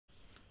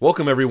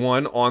Welcome,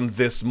 everyone, on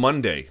this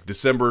Monday,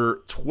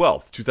 December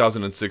 12th,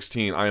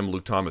 2016. I am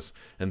Luke Thomas,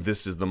 and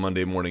this is the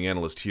Monday Morning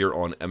Analyst here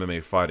on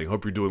MMA Fighting.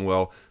 Hope you're doing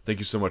well. Thank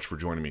you so much for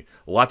joining me.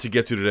 A lot to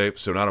get to today,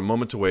 so not a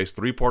moment to waste.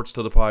 3 parts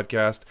to the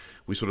podcast.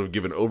 We sort of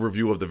give an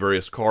overview of the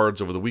various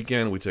cards over the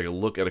weekend. We take a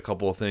look at a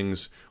couple of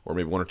things, or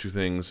maybe 1 or 2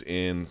 things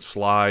in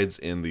slides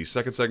in the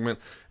second segment,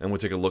 and we'll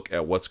take a look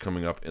at what's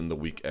coming up in the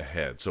week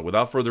ahead. So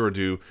without further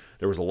ado,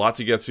 there was a lot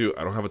to get to.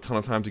 I don't have a ton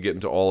of time to get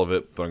into all of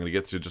it, but I'm going to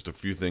get to just a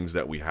few things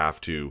that we have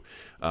to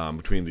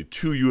between the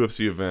 2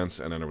 UFC events,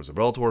 and then there was a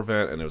Bellator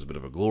event, and there was a bit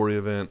of a Glory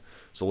event.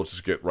 So let's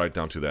just get right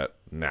down to that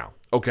now.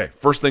 Okay,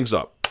 first things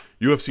up,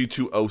 UFC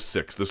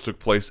 206. This took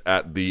place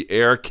at the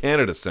Air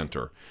Canada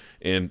Centre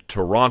in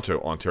Toronto,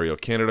 Ontario,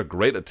 Canada.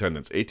 Great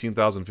attendance,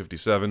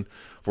 18,057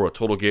 for a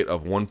total gate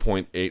of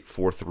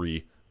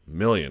 1.843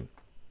 million.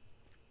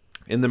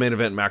 In the main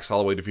event, Max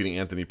Holloway defeating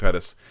Anthony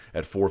Pettis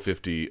at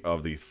 450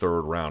 of the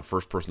third round.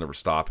 First person to ever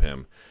stop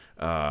him.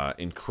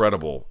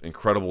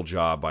 Incredible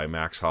job by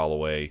Max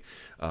Holloway.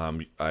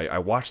 I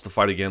watched the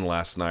fight again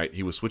last night.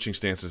 He was switching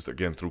stances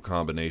again through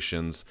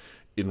combinations.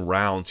 In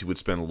rounds, he would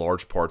spend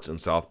large parts in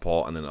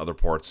southpaw and then other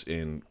parts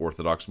in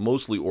orthodox,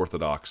 mostly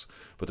orthodox,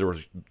 but there were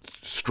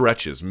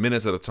stretches,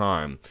 minutes at a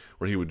time,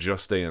 where he would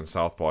just stay in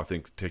southpaw, I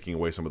think taking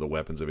away some of the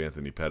weapons of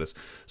Anthony Pettis.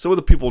 Some of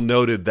the people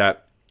noted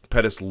that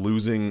Pettis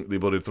losing the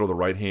ability to throw the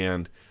right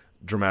hand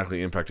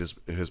dramatically impacted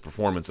his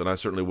performance, and I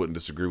certainly wouldn't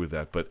disagree with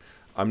that, but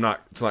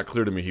it's not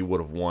clear to me he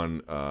would have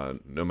won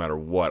no matter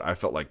what. I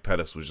felt like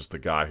Pettis was just the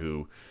guy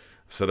who,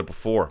 said it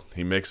before,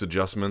 he makes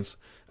adjustments,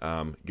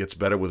 gets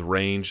better with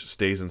range,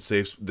 stays in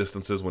safe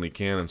distances when he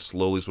can, and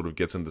slowly sort of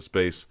gets into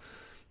space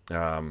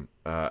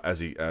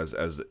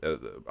as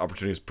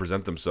opportunities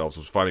present themselves.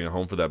 Was fighting at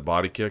home for that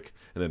body kick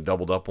and then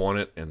doubled up on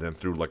it and then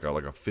threw like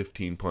a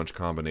 15 punch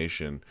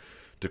combination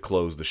to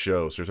close the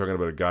show. So you're talking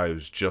about a guy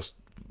who's just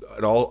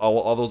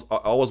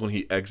always when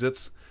he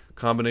exits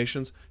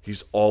combinations,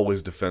 he's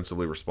always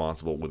defensively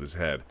responsible with his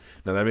head.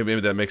 Now that maybe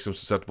that makes him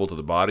susceptible to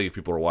the body if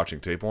people are watching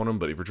tape on him,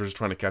 but if you're just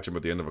trying to catch him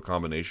at the end of a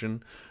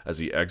combination as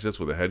he exits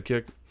with a head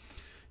kick,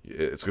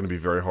 it's going to be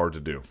very hard to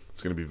do.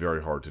 It's going to be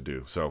very hard to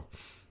do. So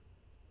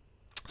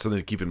something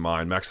to keep in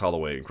mind. Max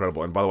Holloway,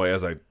 incredible. And by the way,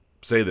 as I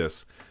say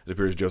this, it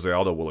appears Jose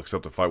Aldo will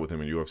accept a fight with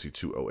him in UFC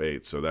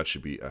 208, so that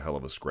should be a hell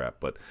of a scrap.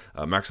 But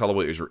Max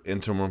Holloway is your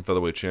interim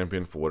featherweight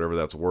champion for whatever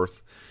that's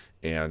worth,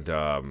 and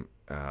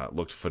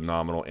looked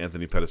phenomenal.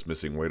 Anthony Pettis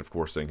missing weight, of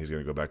course, saying he's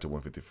going to go back to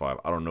 155.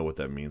 I don't know what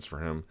that means for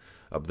him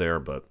up there,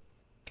 but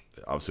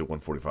obviously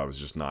 145 is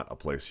just not a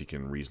place he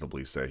can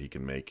reasonably say he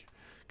can make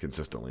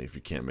consistently. If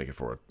you can't make it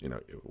for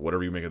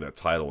whatever you make of that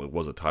title, it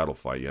was a title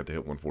fight. You had to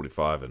hit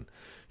 145, and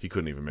he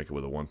couldn't even make it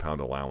with a 1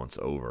 pound allowance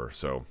over.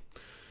 So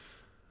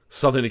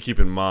something to keep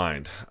in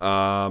mind.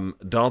 Donald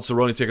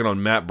Cerrone taking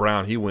on Matt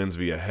Brown. He wins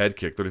via head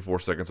kick, 34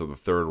 seconds of the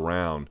third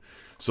round.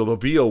 So there'll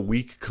be a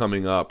week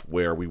coming up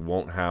where we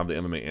won't have the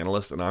MMA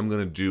analyst, and I'm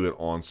going to do it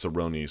on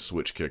Cerrone's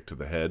switch kick to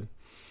the head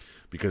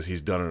because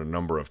he's done it a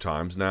number of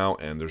times now,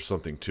 and there's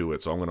something to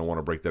it. So I'm going to want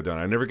to break that down.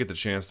 I never get the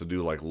chance to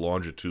do like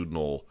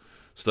longitudinal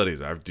studies.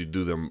 I have to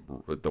do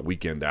them the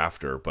weekend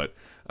after, but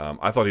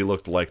I thought he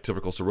looked like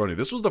typical Cerrone.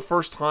 This was the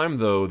first time,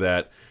 though,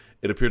 that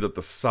it appeared that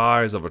the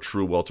size of a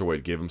true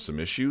welterweight gave him some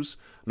issues.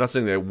 I'm not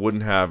saying that it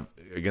wouldn't have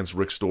against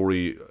Rick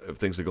Story if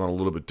things had gone a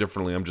little bit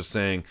differently. I'm just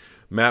saying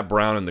Matt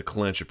Brown in the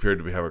clinch appeared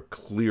to have a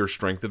clear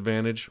strength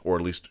advantage, or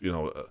at least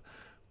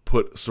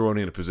put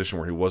Cerrone in a position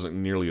where he wasn't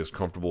nearly as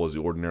comfortable as he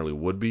ordinarily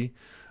would be.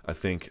 I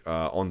think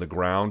on the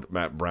ground,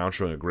 Matt Brown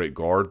showing a great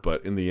guard,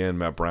 but in the end,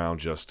 Matt Brown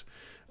just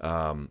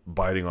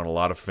biting on a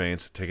lot of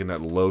feints, taking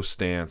that low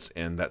stance,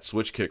 and that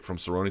switch kick from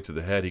Cerrone to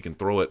the head, he can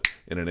throw it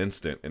in an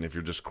instant. And if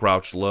you're just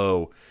crouched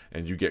low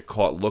and you get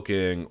caught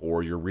looking,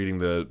 or you're reading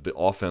the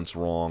offense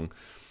wrong,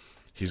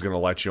 he's going to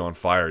light you on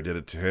fire. Did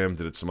it to him,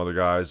 did it to some other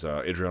guys.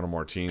 Adriano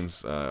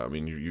Martins,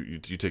 you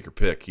take your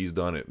pick. He's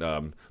done it.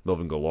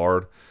 Melvin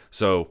Gillard.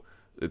 So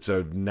it's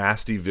a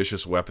nasty,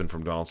 vicious weapon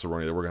from Donald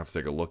Cerrone that we're going to have to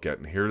take a look at.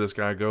 And here this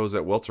guy goes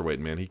at welterweight,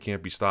 man. He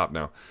can't be stopped.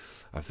 Now,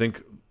 I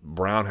think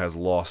Brown has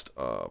lost,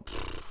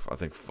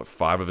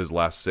 5 of his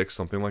last 6,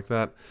 something like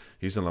that.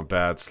 He's in a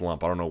bad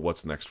slump. I don't know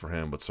what's next for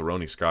him, but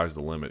Cerrone, sky's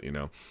the limit,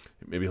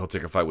 Maybe he'll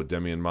take a fight with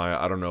Demian Maia.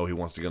 I don't know. He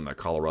wants to get on that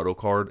Colorado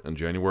card in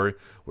January.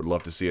 Would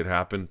love to see it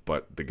happen,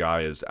 but the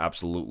guy is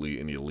absolutely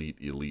an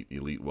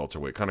elite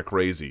welterweight. Kind of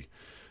crazy.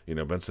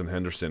 Benson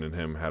Henderson and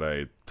him had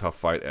a tough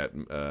fight at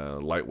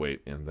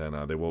lightweight, and then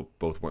they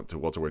both went to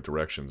welterweight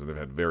directions, and they've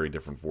had very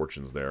different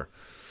fortunes there.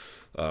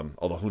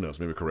 Although, who knows,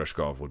 maybe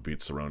Koreshkov would beat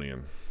Cerrone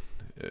and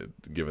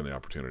given the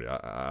opportunity.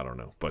 I don't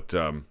know. But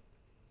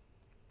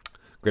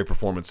great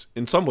performance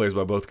in some ways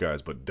by both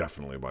guys, but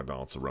definitely by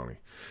Donald Cerrone.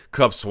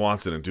 Cub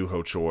Swanson and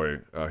Duho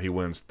Choi. He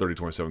wins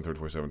 30-27,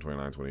 30-27,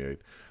 29-28.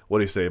 What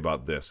do you say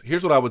about this?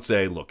 Here's what I would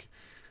say. Look,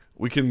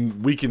 we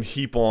can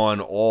heap on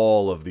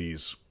all of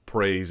these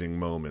praising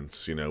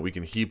moments. We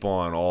can heap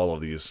on all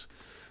of these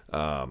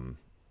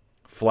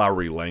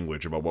flowery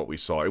language about what we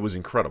saw. It was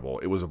incredible.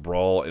 It was a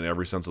brawl in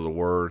every sense of the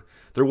word.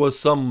 There was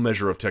some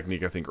measure of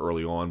technique, I think,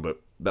 early on, but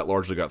that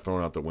largely got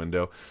thrown out the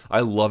window. I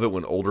love it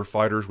when older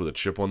fighters with a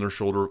chip on their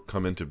shoulder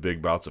come into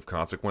big bouts of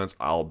consequence.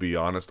 I'll be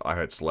honest, I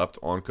had slept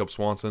on Cub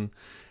Swanson,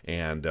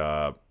 and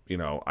you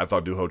know, I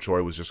thought Doo Ho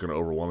Choi was just going to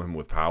overwhelm him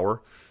with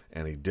power,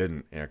 and he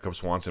didn't. And Cub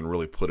Swanson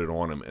really put it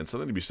on him. And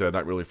something to be said,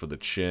 not really for the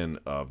chin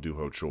of Doo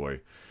Ho Choi,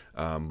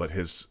 but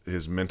his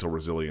mental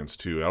resilience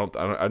too.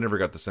 I never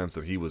got the sense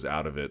that he was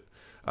out of it.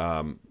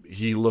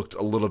 He looked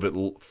a little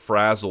bit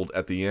frazzled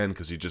at the end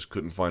because he just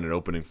couldn't find an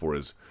opening for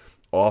his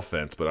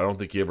offense, but I don't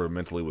think he ever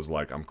mentally was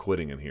like, I'm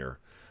quitting in here.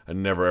 I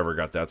never ever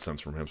got that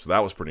sense from him, so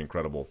that was pretty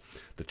incredible.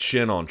 The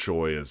chin on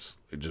Choi is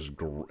just,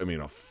 I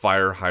mean, a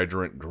fire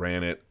hydrant,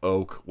 granite,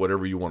 oak,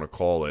 whatever you want to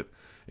call it.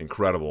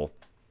 Incredible.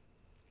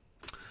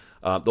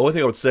 The only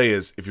thing I would say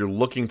is, if you're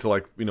looking to,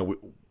 like, you know,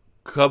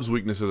 Cub's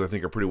weaknesses I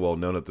think are pretty well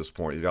known at this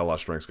point. He's got a lot of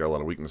strengths, got a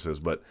lot of weaknesses,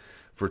 but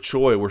for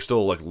Choi, we're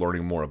still like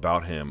learning more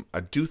about him.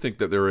 I do think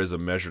that there is a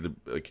measure to,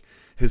 like,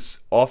 his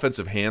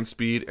offensive hand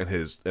speed and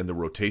the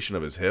rotation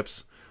of his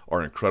hips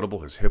are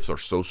incredible. His hips are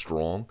so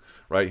strong,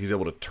 right? He's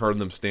able to turn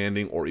them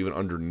standing or even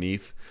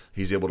underneath.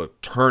 He's able to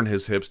turn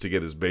his hips to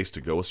get his base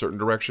to go a certain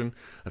direction.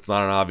 That's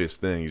not an obvious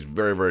thing. He's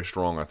very, very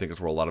strong. I think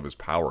that's where a lot of his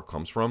power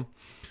comes from.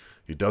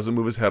 He doesn't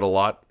move his head a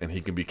lot, and he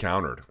can be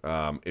countered.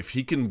 If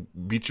he can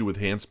beat you with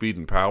hand speed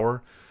and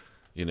power,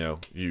 you know,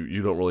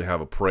 you don't really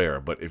have a prayer.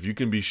 But if you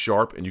can be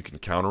sharp and you can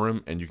counter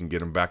him and you can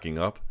get him backing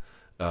up,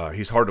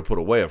 he's hard to put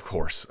away, of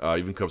course.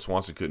 Even Cub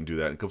Swanson couldn't do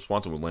that, and Cub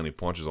Swanson was landing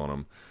punches on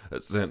him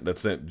that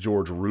sent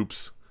George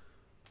Roop's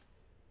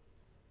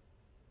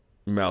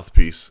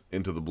mouthpiece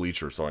into the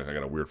bleacher. Sorry, I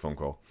got a weird phone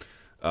call.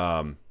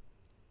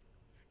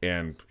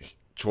 And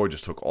Choi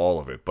just took all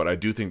of it. But I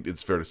do think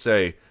it's fair to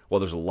say, well,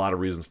 there's a lot of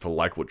reasons to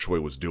like what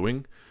Choi was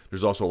doing.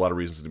 There's also a lot of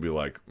reasons to be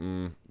like,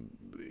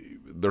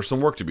 there's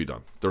some work to be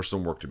done. There's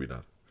some work to be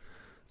done.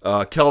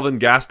 Kelvin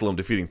Gastelum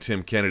defeating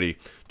Tim Kennedy,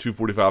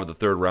 2:45 of the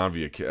third round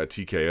via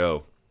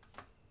TKO.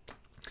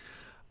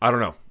 I don't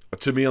know.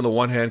 To me, on the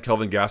one hand,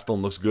 Kelvin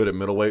Gastelum looks good at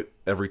middleweight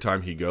every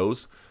time he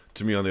goes.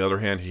 To me, on the other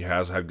hand, he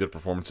has had good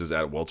performances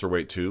at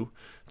welterweight too.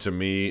 To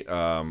me,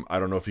 I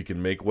don't know if he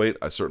can make weight.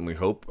 I certainly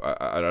hope.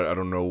 I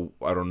don't know.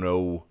 I don't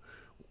know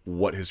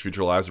what his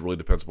future lies. It really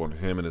depends upon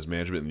him and his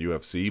management in the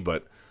UFC.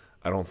 But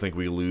I don't think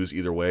we lose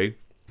either way,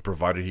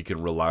 provided he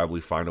can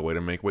reliably find a way to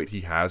make weight.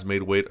 He has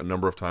made weight a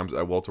number of times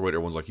at welterweight.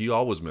 Everyone's like, he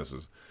always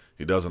misses.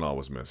 He doesn't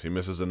always miss. He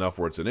misses enough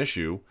where it's an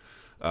issue.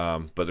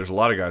 But there's a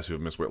lot of guys who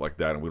have missed weight like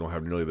that, and we don't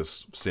have nearly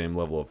this same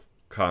level of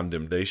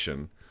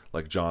condemnation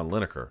like John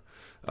Lineker.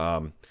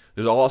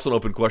 There's also an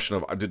open question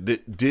of,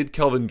 did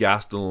Kelvin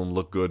Gastelum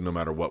look good no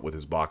matter what with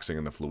his boxing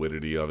and the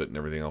fluidity of it and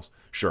everything else?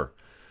 Sure.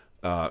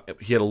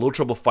 He had a little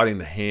trouble fighting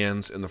the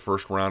hands in the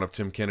first round of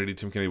Tim Kennedy.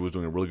 Tim Kennedy was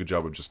doing a really good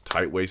job of just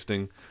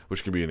tight-waisting,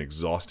 which can be an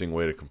exhausting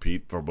way to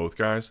compete for both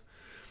guys.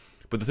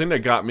 But the thing that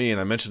got me,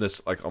 and I mentioned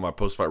this like on my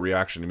post-fight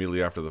reaction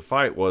immediately after the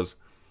fight, was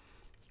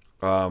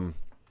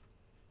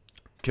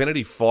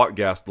Kennedy fought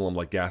Gastelum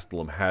like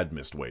Gastelum had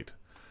missed weight.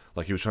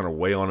 Like he was trying to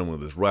weigh on him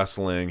with his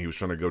wrestling. He was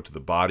trying to go to the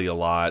body a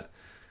lot.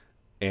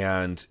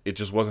 And it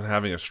just wasn't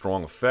having a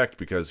strong effect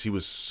because he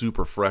was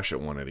super fresh at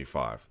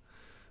 185.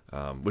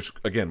 Which,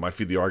 again, might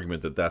feed the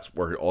argument that that's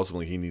where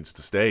ultimately he needs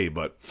to stay.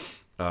 But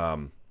a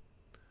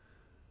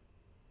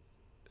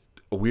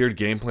weird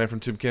game plan from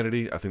Tim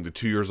Kennedy. I think the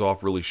 2 years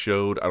off really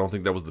showed. I don't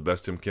think that was the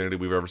best Tim Kennedy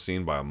we've ever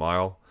seen by a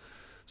mile.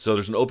 So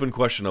there's an open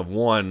question of,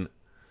 one,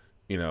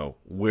 you know,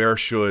 where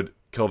should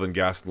Kelvin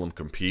Gastelum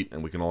compete?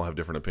 And we can all have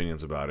different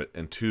opinions about it.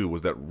 And two,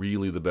 was that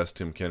really the best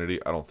Tim Kennedy?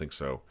 I don't think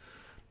so.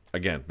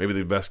 Again, maybe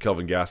the best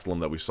Kelvin Gastelum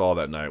that we saw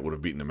that night would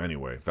have beaten him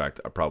anyway. In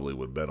fact, I probably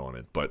would bet on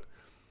it. But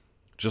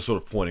just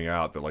sort of pointing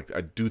out that, like,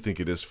 I do think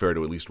it is fair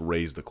to at least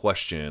raise the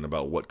question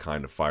about what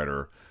kind of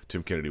fighter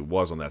Tim Kennedy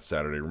was on that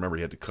Saturday. Remember,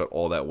 he had to cut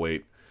all that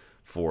weight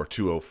for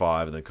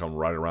 205 and then come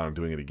right around and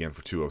doing it again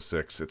for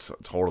 206. It's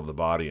hard on the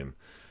body, and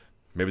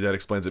maybe that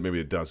explains it, maybe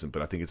it doesn't,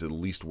 but I think it's at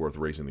least worth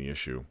raising the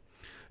issue.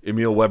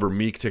 Emil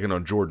Weber-Meek taking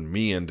on Jordan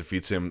Meehan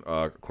defeats him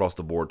across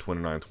the board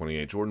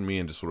 29-28. Jordan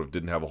Meehan just sort of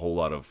didn't have a whole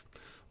lot of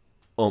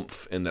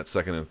oomph in that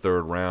second and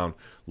third round.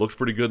 Looked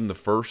pretty good in the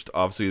first.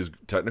 Obviously, is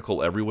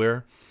technical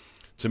everywhere.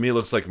 To me, it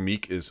looks like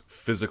Meek is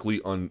physically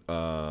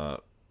a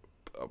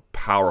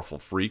powerful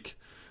freak,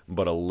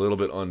 but a little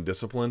bit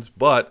undisciplined.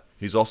 But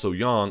he's also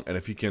young, and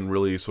if he can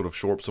really sort of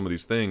shore up some of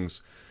these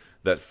things,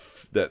 that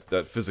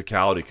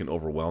physicality can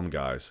overwhelm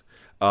guys.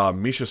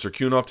 Misha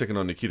Cirkunov taking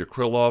on Nikita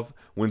Krylov,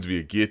 wins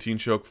via guillotine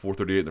choke,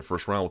 4:38 in the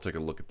first round. We'll take a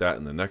look at that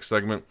in the next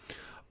segment.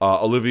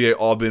 Olivier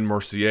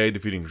Aubin-Mercier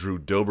defeating Drew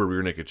Dober,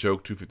 rear naked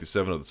choke,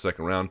 2:57 of the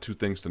second round. Two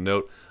things to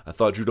note. I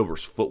thought Drew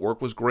Dober's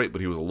footwork was great,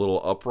 but he was a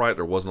little upright.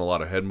 There wasn't a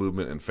lot of head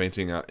movement and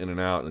feinting out, in and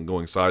out and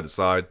going side to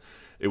side.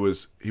 He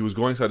was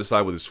going side to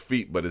side with his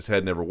feet, but his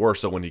head never were.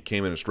 So when he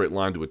came in a straight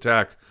line to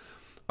attack,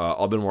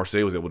 Aubin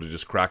Marseille was able to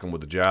just crack him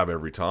with the jab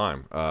every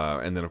time.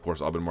 And then, of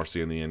course, Aubin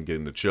Marseille in the end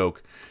getting the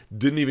choke.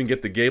 Didn't even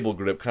get the gable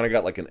grip. Kind of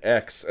got like an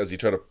X as he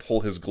tried to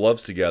pull his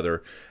gloves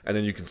together. And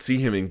then you can see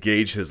him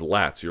engage his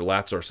lats. Your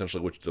lats are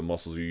essentially the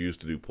muscles you use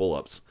to do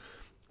pull-ups.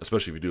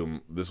 Especially if you do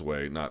them this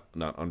way, not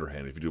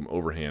underhand. If you do them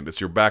overhand,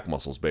 it's your back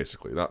muscles,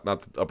 basically. Not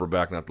the upper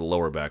back, not the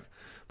lower back,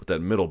 but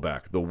that middle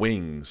back, the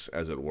wings,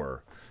 as it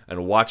were.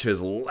 And watch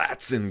his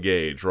lats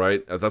engage,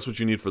 right? That's what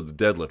you need for the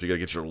deadlift. You got to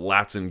get your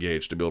lats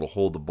engaged to be able to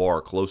hold the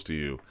bar close to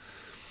you.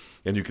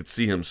 And you could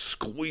see him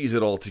squeeze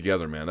it all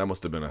together, man. That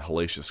must have been a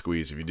hellacious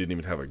squeeze if you didn't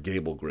even have a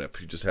gable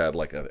grip. You just had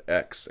like an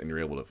X, and you're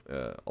able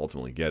to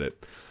ultimately get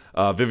it.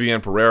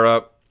 Viviane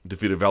Pereira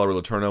defeated Valerie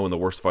Letourneau in the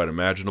worst fight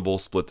imaginable,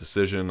 split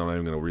decision. I'm not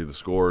even going to read the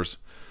scores.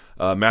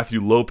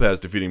 Matthew Lopez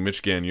defeating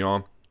Mitch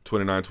Gagnon,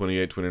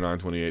 29-28,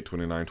 29-28,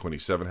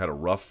 29-27. Had a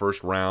rough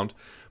first round,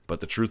 but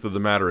the truth of the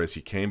matter is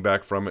he came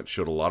back from it,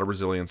 showed a lot of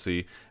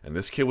resiliency, and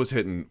this kid was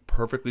hitting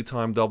perfectly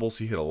timed doubles.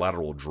 He hit a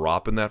lateral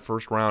drop in that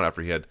first round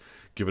after he had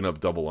given up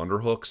double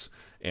underhooks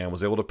and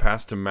was able to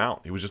pass to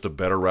Mount. He was just a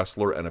better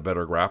wrestler and a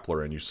better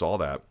grappler, and you saw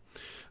that.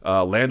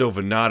 Lando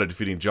Vannata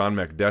defeating John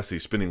Makdessi,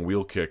 spinning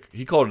wheel kick.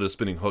 He called it a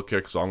spinning hook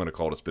kick, so I'm going to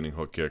call it a spinning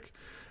hook kick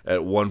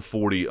at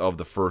 140 of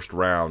the first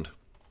round.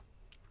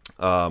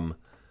 I'm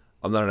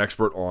not an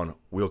expert on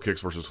wheel kicks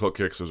versus hook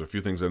kicks. There's a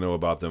few things I know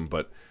about them,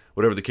 but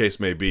whatever the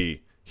case may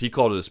be, he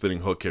called it a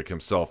spinning hook kick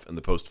himself in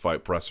the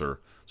post-fight presser,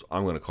 so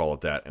I'm going to call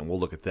it that, and we'll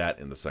look at that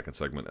in the second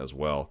segment as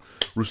well.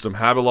 Rustam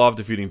Habilov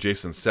defeating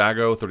Jason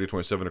Sago,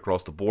 30-27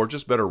 across the board.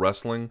 Just better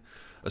wrestling,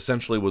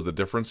 essentially, was the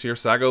difference here.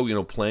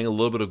 Sago, playing a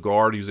little bit of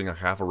guard, using a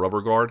half a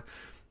rubber guard,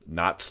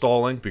 not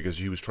stalling because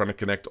he was trying to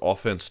connect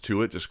offense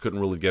to it, just couldn't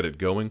really get it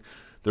going.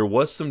 There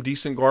was some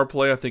decent guard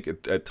play, I think,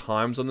 at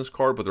times on this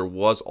card, but there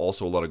was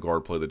also a lot of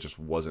guard play that just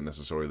wasn't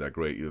necessarily that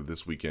great either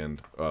this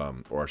weekend,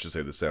 or I should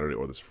say this Saturday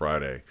or this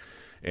Friday.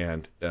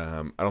 And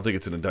I don't think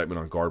it's an indictment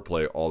on guard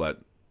play all that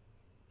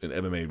in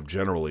MMA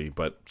generally,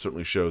 but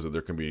certainly shows that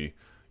there can be,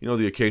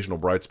 the occasional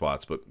bright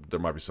spots, but there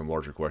might be some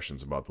larger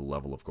questions about the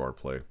level of guard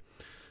play,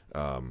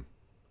 or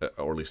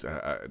at least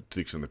to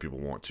the extent that people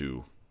want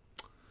to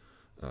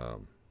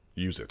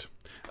use it.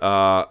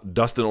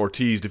 Dustin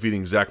Ortiz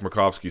defeating Zach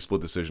Markovsky,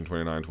 split decision,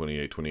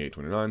 29-28,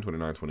 28-29,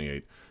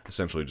 29-28.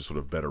 Essentially just sort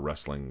of better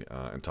wrestling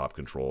and top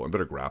control and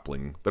better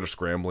grappling, better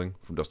scrambling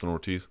from Dustin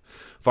Ortiz.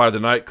 Fight of the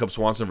night, Cub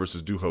Swanson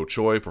versus Doo-Ho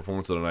Choi.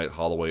 Performance of the night,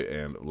 Holloway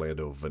and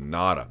Lando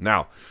Vannata.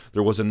 Now,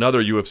 there was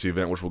another UFC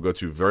event which we'll go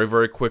to very,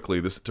 very quickly.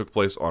 This took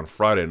place on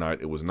Friday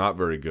night. It was not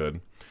very good.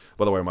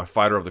 By the way, my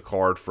fighter of the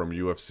card from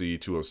UFC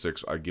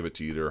 206, I give it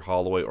to either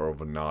Holloway or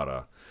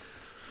Vannata.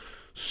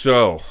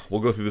 So, we'll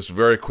go through this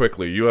very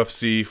quickly.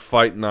 UFC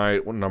Fight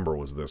Night, what number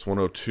was this?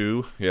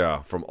 102?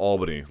 Yeah, from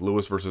Albany.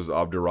 Lewis versus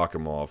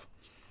Abdurakhimov.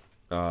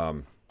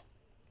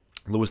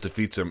 Lewis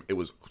defeats him. It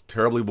was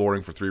terribly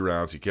boring for 3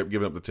 rounds. He kept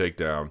giving up the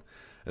takedown,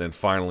 and then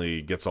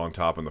finally gets on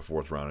top in the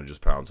 4th round and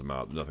just pounds him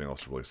out. Nothing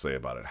else to really say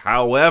about it.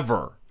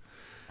 However,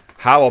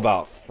 how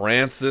about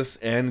Francis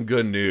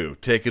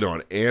Ngannou taking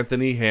on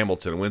Anthony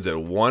Hamilton? Wins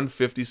at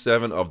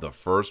 157 of the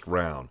first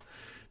round.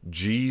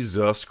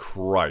 Jesus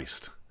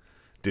Christ.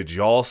 Did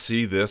y'all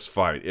see this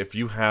fight? If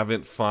you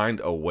haven't,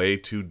 find a way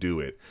to do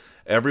it.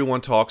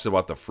 Everyone talks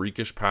about the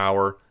freakish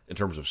power in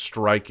terms of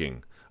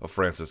striking of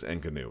Francis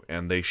Ngannou,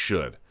 and they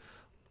should.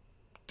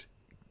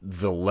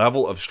 The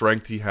level of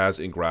strength he has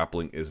in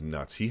grappling is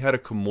nuts. He had a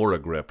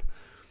Kimura grip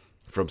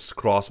from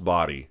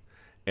crossbody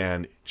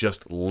and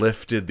just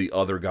lifted the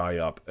other guy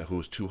up, who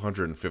was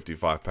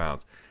 255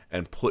 pounds,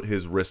 and put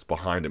his wrist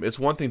behind him. It's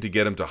one thing to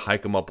get him to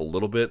hike him up a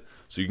little bit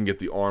so you can get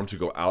the arm to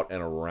go out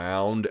and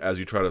around as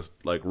you try to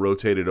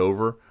rotate it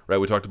over, right?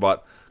 We talked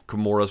about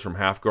Kimuras from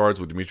half guards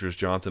with Demetrius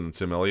Johnson and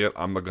Tim Elliott.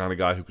 I'm the kind of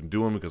guy who can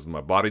do them because of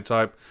my body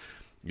type.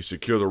 You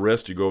secure the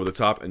wrist, you go over the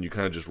top, and you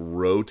kind of just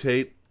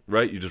rotate,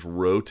 right? You just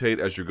rotate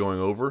as you're going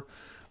over.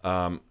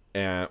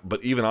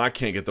 But even I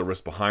can't get the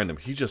wrist behind him.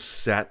 He just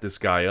sat this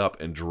guy up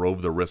and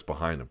drove the wrist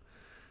behind him.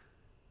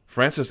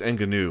 Francis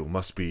Ngannou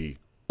must be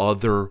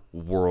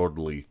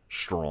otherworldly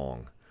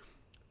strong.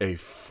 A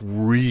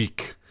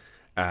freak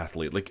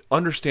athlete.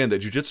 Understand that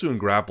jiu-jitsu and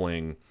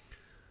grappling,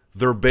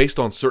 they're based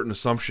on certain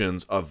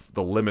assumptions of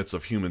the limits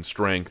of human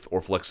strength or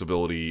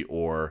flexibility,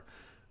 or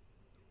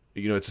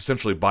it's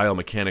essentially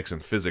biomechanics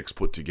and physics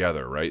put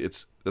together, right?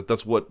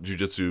 That's what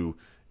jiu-jitsu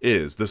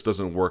is. This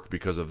doesn't work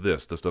because of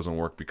this. This doesn't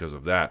work because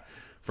of that.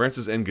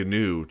 Francis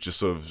Ngannou just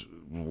sort of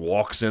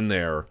walks in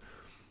there,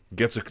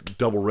 gets a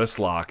double wrist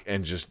lock,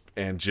 and just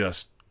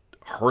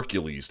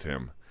Hercules'd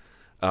him.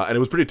 And it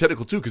was pretty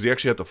technical too, because he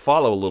actually had to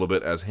follow a little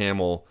bit as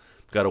Hamill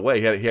got away.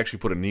 He actually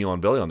put a knee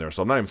on belly on there.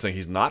 So I'm not even saying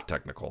he's not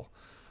technical.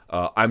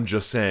 I'm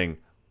just saying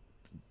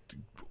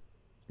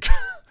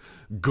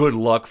good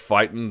luck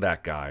fighting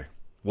that guy.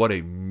 What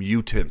a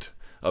mutant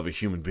of a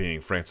human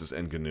being Francis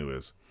Ngannou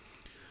is.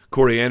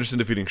 Corey Anderson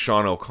defeating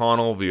Sean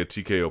O'Connell via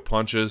TKO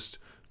punches.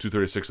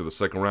 2:36 of the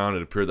second round.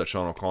 It appeared that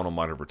Sean O'Connell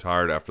might have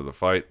retired after the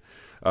fight.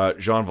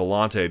 Jean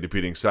Vellante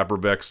defeating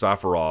Saperbek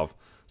Safarov.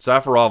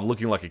 Safarov,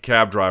 looking like a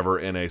cab driver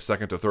in a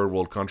second to third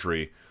world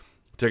country,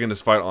 taking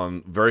this fight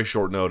on very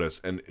short notice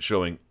and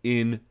showing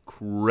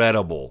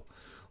incredible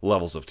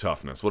levels of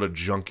toughness. What a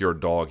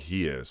junkyard dog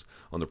he is.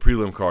 On the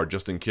prelim card,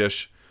 Justine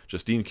Kish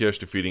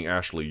defeating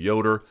Ashley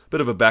Yoder. Bit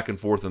of a back and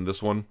forth in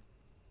this one.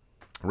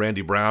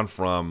 Randy Brown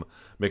from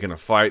Making a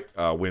Fight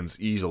wins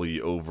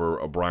easily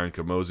over Brian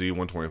Camozzi,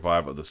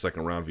 125 of the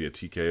second round via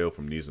TKO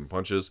from knees and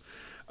punches.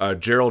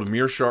 Gerald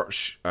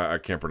Mearshart, I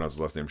can't pronounce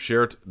his last name,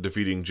 Shert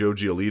defeating Joe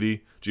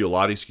Giolotti,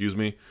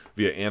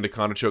 via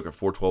anaconda choke at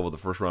 412 of the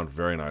first round.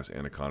 Very nice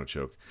anaconda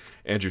choke.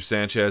 Andrew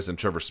Sanchez and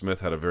Trevor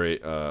Smith had a very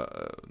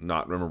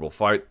not memorable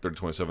fight,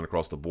 30-27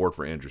 across the board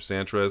for Andrew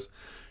Sanchez.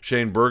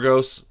 Shane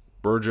Burgos,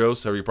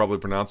 however you probably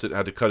pronounce it,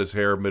 had to cut his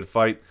hair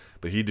mid-fight,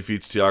 but he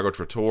defeats Tiago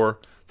Trator,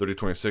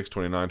 30-26,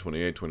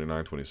 29-28,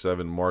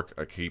 29-27. Mark,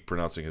 I keep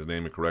pronouncing his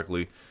name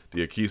incorrectly.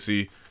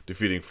 Diakisi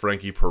defeating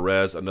Frankie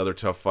Perez, another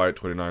tough fight,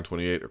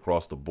 29-28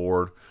 across the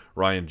board.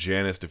 Ryan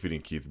Janis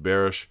defeating Keith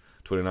Barish,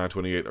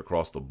 29-28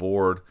 across the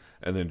board.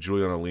 And then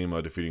Juliana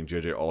Lima defeating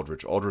JJ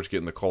Aldrich. Aldrich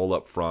getting the call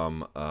up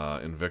from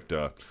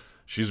Invicta.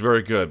 She's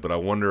very good, but I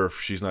wonder if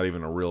she's not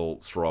even a real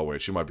strawweight.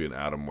 She might be an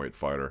atomweight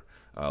fighter.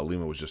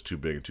 Lima was just too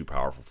big and too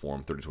powerful for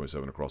him.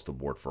 30-27 across the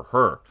board for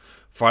her.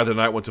 Fight of the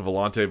night went to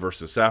Vellante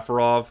versus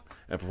Safarov,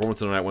 and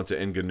performance of the night went to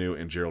Ngannou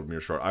and Gerald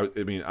Mearshart.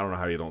 I mean, I don't know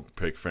how you don't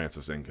pick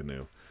Francis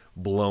Ngannou.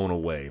 Blown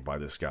away by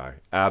this guy.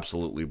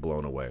 Absolutely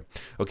blown away.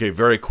 Okay,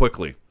 very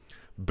quickly.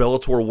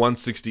 Bellator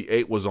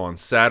 168 was on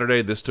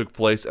Saturday. This took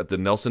place at the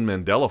Nelson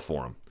Mandela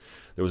Forum.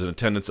 There was an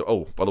attendance.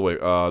 Oh, by the way,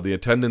 the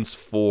attendance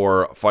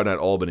for Fight Night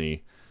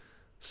Albany,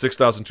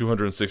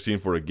 6,216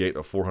 for a gate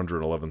of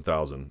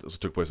 411,000. This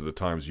took place at the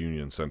Times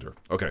Union Center.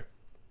 Okay.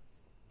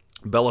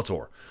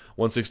 Bellator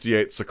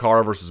 168,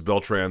 Sakara versus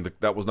Beltran.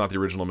 That was not the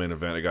original main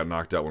event. It got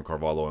knocked out when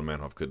Carvalho and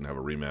Manhoff couldn't have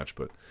a rematch,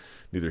 but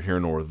neither here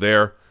nor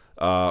there.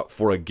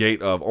 For a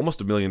gate of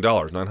almost $1 million,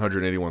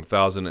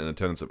 981,000, and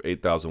attendance of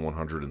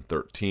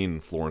 8,113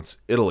 in Florence,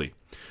 Italy.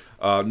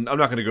 I'm not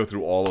going to go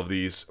through all of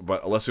these,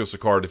 but Alessio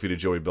Sakara defeated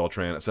Joey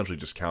Beltran, essentially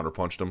just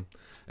counterpunched him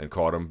and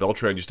caught him.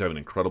 Beltran used to have an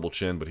incredible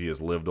chin, but he has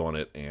lived on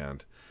it,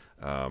 and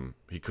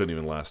he couldn't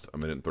even last a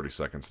minute and 30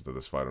 seconds into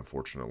this fight,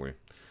 unfortunately.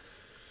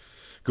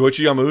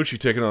 Goichi Yamauchi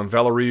taking on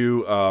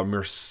Valeriu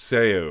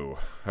Mircea,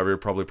 however you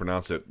probably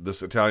pronounce it.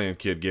 This Italian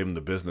kid gave him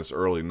the business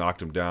early,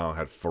 knocked him down,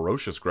 had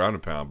ferocious ground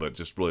and pound, but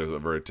just really a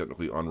very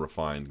technically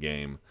unrefined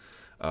game.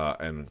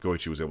 And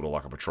Goichi was able to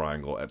lock up a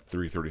triangle at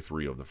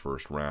 3:33 of the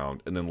first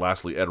round. And then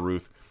lastly, Ed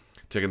Ruth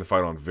taking the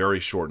fight on very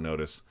short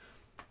notice.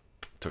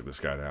 Took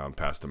this guy down,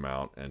 passed him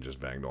out, and just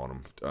banged on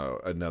him.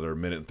 Another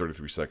minute and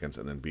 33 seconds,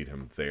 and then beat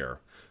him there.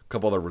 A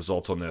couple other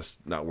results on this,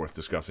 not worth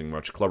discussing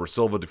much. Clubber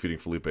Silva defeating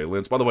Felipe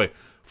Lins. By the way,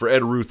 for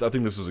Ed Ruth, I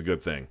think this is a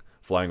good thing.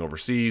 Flying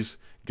overseas,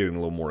 getting a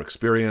little more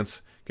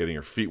experience, getting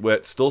your feet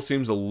wet. Still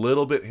seems a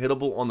little bit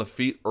hittable on the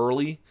feet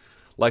early.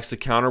 Likes to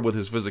counter with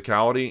his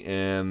physicality,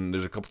 and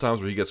there's a couple times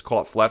where he gets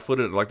caught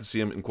flat-footed. I'd like to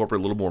see him incorporate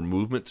a little more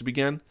movement to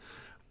begin,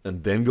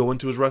 and then go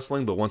into his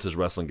wrestling. But once his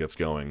wrestling gets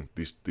going,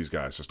 these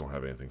guys just don't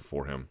have anything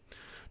for him.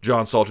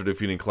 John Salter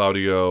defeating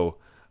Claudio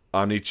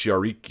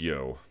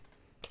Aniciaricchio,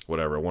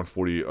 whatever,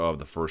 140 of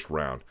the first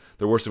round.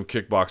 There were some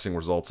kickboxing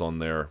results on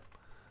there.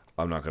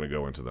 I'm not going to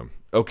go into them.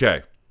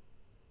 Okay.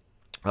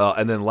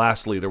 And then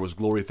lastly, there was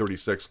Glory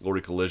 36, Glory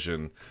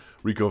Collision.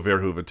 Rico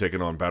Verhoeven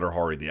taking on Badr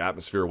Hari. The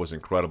atmosphere was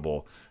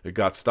incredible. It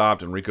got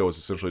stopped, and Rico was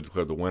essentially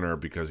declared the winner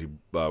because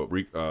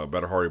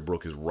Badr Hari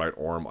broke his right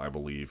arm, I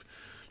believe.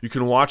 You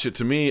can watch it.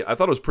 To me, I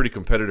thought it was pretty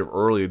competitive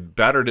early.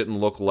 Badr didn't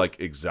look like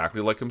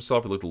exactly like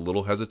himself. He looked a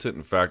little hesitant.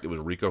 In fact, it was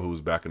Rico who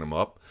was backing him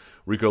up.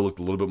 Rico looked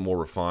a little bit more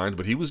refined,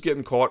 but he was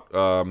getting caught.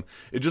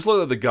 It just looked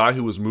like the guy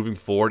who was moving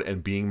forward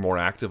and being more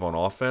active on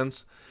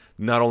offense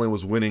not only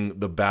was winning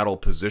the battle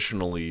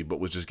positionally, but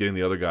was just getting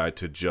the other guy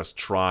to just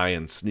try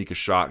and sneak a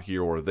shot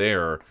here or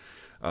there.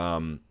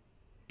 I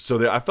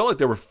felt like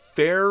they were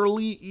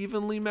fairly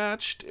evenly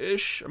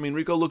matched-ish. I mean,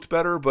 Rico looked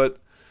better, but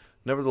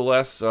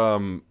nevertheless,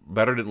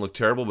 Badr didn't look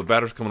terrible. But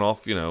Badr's coming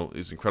off,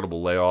 these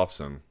incredible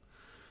layoffs, and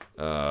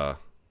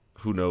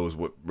who knows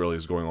what really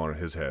is going on in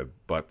his head.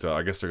 But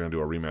I guess they're going to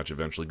do a rematch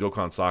eventually.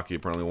 Gokhan Saki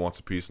apparently wants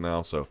a piece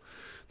now, so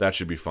that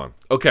should be fun.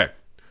 Okay,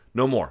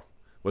 no more.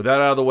 With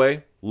that out of the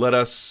way, let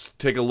us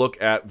take a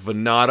look at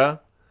Vannata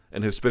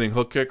and his spinning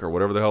hook kick, or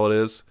whatever the hell it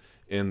is,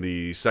 in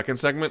the second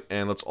segment.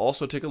 And let's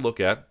also take a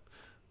look at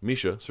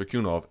Misha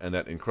Cirkunov and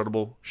that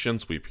incredible shin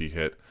sweep he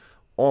hit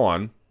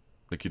on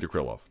Nikita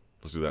Krylov.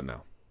 Let's do that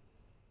now.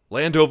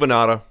 Lando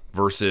Vannata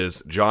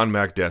versus John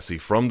Makdessi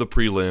from the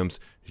prelims,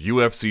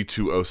 UFC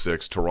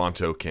 206,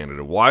 Toronto,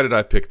 Canada. Why did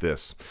I pick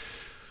this?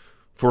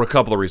 For a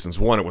couple of reasons.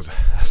 One, it was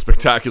a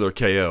spectacular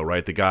KO,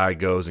 right? The guy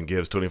goes and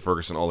gives Tony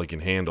Ferguson all he can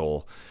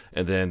handle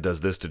and then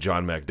does this to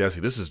John Makdessi.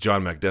 This is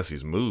John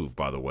Makdessi's move,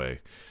 by the way.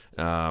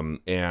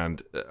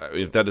 And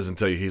if that doesn't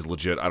tell you he's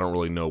legit, I don't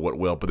really know what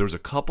will. But there's a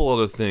couple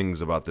other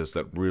things about this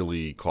that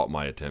really caught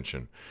my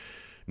attention.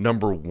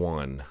 Number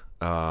one,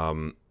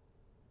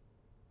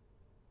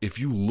 if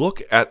you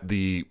look at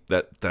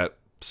that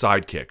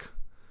side kick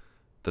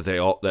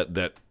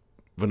that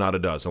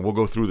Vannata does, and we'll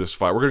go through this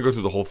fight. We're going to go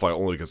through the whole fight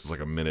only because it's like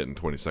a minute and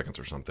 20 seconds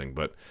or something.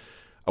 But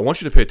I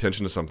want you to pay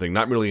attention to something,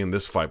 not merely in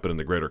this fight, but in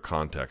the greater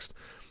context.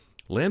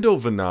 Lando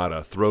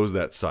Vannata throws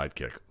that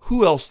sidekick.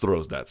 Who else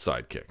throws that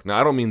sidekick? Now,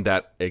 I don't mean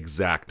that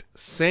exact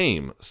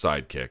same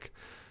sidekick,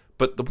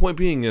 but the point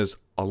being is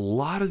a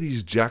lot of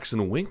these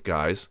Jackson Wink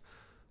guys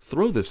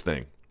throw this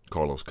thing.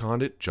 Carlos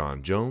Condit,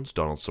 John Jones,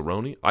 Donald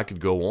Cerrone, I could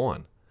go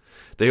on.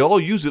 They all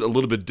use it a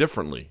little bit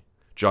differently.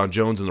 John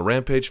Jones in the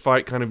Rampage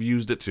fight kind of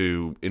used it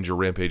to injure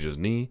Rampage's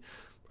knee.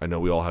 I know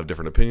we all have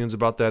different opinions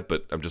about that,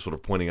 but I'm just sort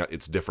of pointing out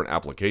its different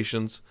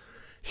applications.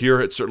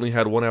 Here, it certainly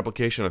had one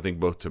application, I think,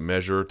 both to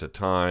measure, to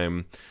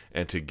time,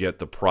 and to get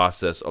the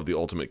process of the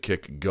ultimate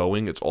kick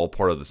going. It's all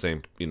part of the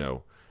same,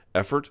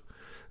 effort.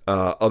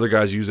 Other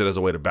guys use it as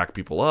a way to back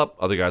people up.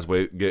 Other guys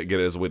get it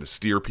as a way to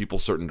steer people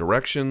certain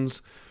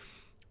directions.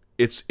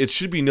 It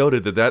should be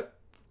noted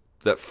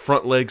that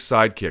front leg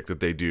side kick that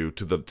they do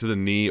to the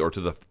knee or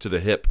to the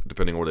hip,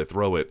 depending on where they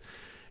throw it,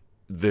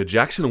 the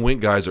Jackson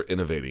Wink guys are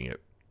innovating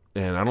it,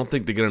 and I don't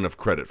think they get enough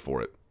credit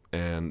for it.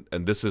 And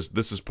this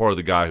is part of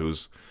the guy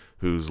who's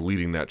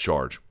leading that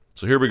charge.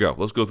 So here we go.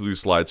 Let's go through these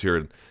slides here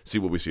and see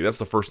what we see. That's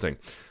the first thing.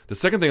 The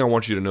second thing I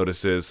want you to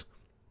notice is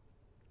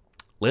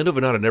Lando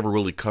Vannata never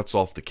really cuts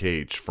off the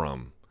cage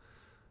from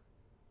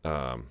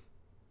John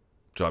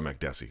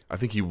Makdessi. I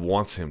think he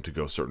wants him to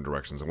go certain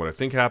directions. And what I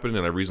think happened,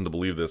 and I have reason to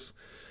believe this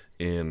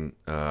in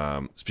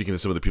speaking to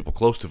some of the people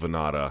close to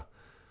Vannata,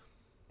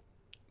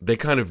 they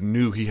kind of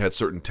knew he had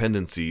certain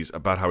tendencies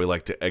about how he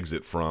liked to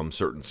exit from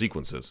certain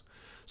sequences.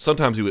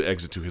 Sometimes he would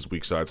exit to his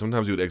weak side.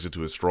 Sometimes he would exit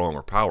to his strong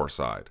or power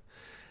side.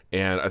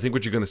 And I think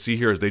what you're going to see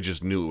here is they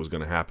just knew it was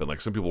going to happen. Like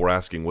some people were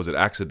asking, was it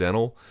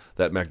accidental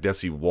that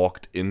Makdessi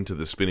walked into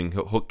the spinning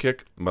hook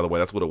kick? And by the way,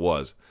 that's what it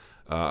was.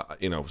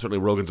 Certainly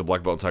Rogan's a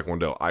black belt in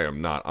Taekwondo. I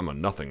am not. I'm a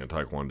nothing in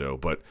Taekwondo.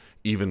 But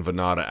even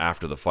Vannata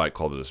after the fight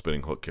called it a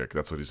spinning hook kick.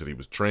 That's what he said he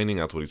was training.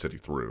 That's what he said he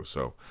threw.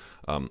 So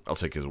I'll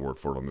take his word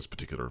for it on this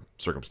particular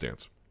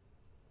circumstance.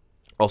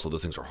 Also,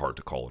 those things are hard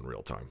to call in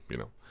real time.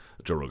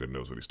 Joe Rogan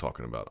knows what he's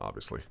talking about,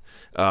 obviously.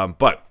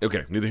 But,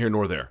 okay, neither here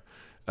nor there.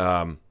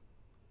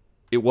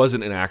 It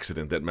wasn't an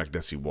accident that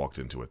Makdessi walked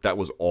into it. That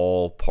was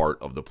all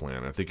part of the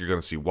plan. I think you're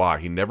going to see why.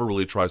 He never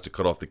really tries to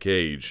cut off the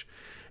cage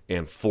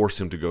and force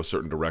him to go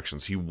certain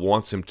directions. He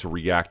wants him to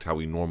react how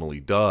he normally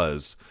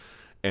does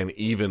and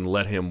even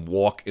let him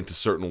walk into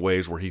certain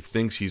ways where he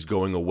thinks he's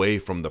going away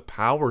from the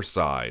power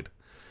side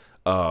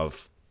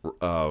of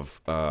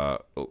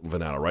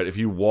Vannata, right? If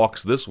he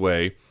walks this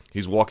way,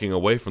 he's walking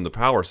away from the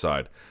power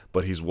side,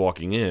 but he's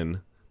walking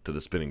in to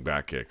the spinning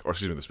back kick, or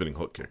excuse me, the spinning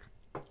hook kick.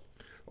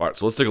 All right,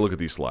 so let's take a look at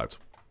these slides.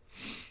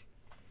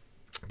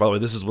 By the way,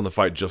 this is when the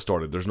fight just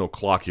started. There's no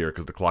clock here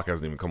because the clock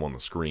hasn't even come on the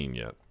screen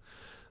yet.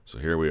 So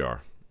here we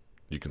are.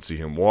 You can see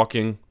him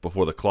walking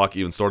before the clock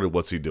even started.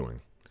 What's he doing?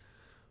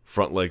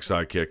 Front leg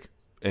side kick.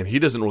 And he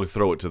doesn't really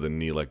throw it to the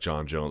knee like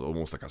John Jones,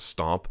 almost like a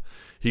stomp.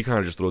 He kind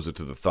of just throws it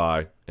to the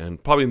thigh.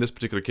 And probably in this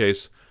particular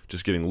case,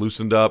 just getting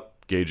loosened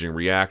up, gauging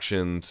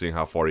reaction, seeing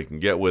how far he can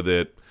get with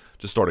it,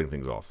 just starting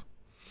things off.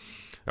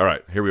 All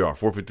right, here we are,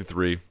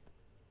 4:53.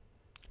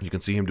 You can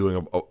see him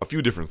doing a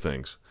few different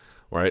things.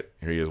 Right,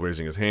 here he is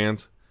raising his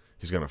hands.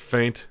 He's going to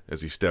feint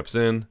as he steps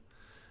in.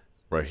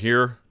 Right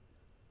here,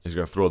 he's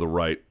going to throw the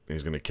right, and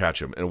he's going to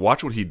catch him. And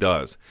watch what he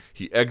does.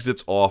 He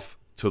exits off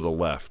to the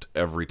left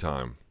every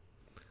time.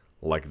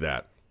 Like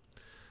that.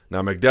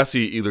 Now,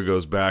 Makdessi either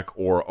goes back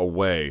or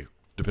away,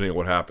 depending on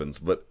what happens,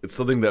 but it's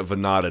something that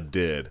Vannata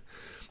did.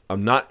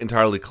 I'm not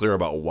entirely clear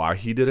about why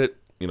he did it.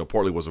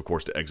 Partly was, of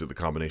course, to exit the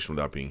combination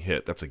without being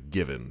hit. That's a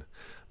given.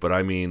 But,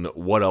 I mean,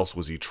 what else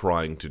was he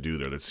trying to do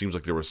there? It seems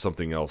like there was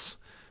something else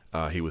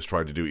he was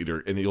trying to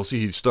do. And you'll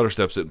see he stutter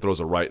steps it and throws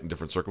a right in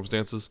different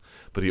circumstances,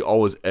 but he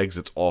always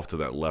exits off to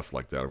that left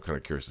like that. I'm kind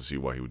of curious to see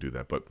why he would do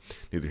that, but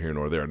neither here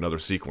nor there. Another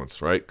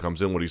sequence, right?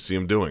 Comes in, what do you see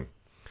him doing?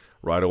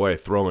 Right away,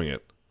 throwing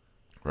it,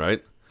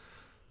 right?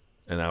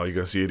 And now you're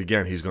going to see it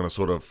again. He's going to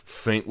sort of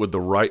feint with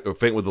the right, or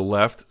feint with the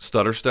left,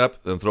 stutter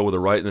step, then throw with the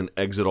right, and then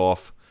exit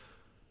off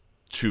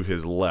to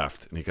his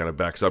left. And he kind of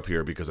backs up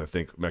here because I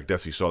think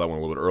Makdessi saw that one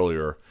a little bit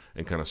earlier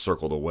and kind of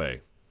circled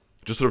away.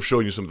 Just sort of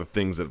showing you some of the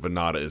things that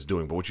Vannata is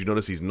doing. But what you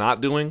notice he's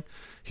not doing,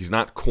 he's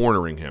not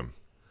cornering him.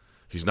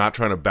 He's not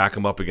trying to back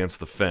him up against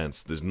the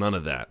fence. There's none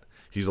of that.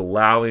 He's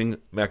allowing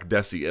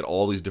Makdessi at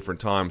all these different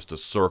times to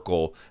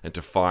circle and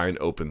to find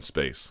open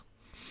space.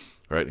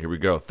 All right, here we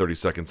go, 30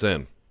 seconds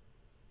in.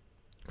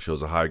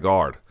 Shows a high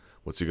guard.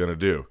 What's he going to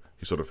do?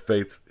 He sort of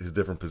feints his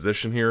different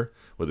position here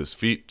with his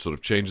feet, sort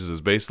of changes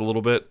his base a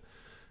little bit,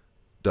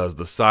 does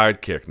the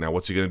side kick. Now,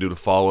 what's he going to do to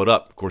follow it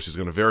up? Of course, he's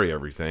going to vary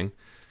everything.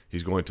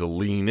 He's going to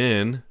lean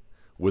in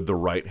with the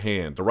right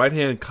hand. The right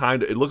hand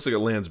kind of, it looks like it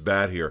lands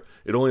bad here.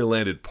 It only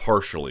landed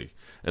partially.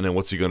 And then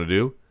what's he going to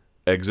do?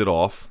 Exit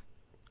off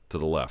to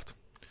the left.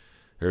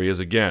 Here he is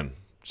again,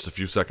 just a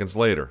few seconds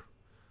later.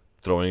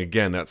 Throwing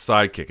again that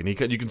side kick. And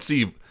you can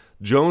see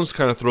Jones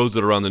kind of throws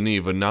it around the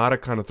knee. Vannata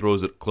kind of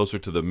throws it closer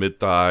to the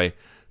mid-thigh,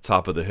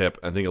 top of the hip.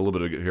 I think a little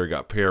bit of it here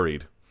got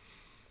parried.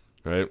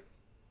 Right?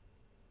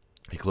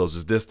 He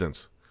closes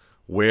distance.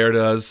 Where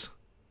does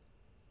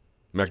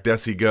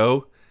Makdessi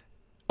go?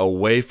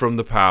 Away from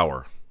the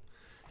power.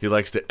 He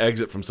likes to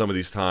exit from some of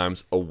these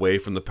times away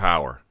from the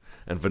power.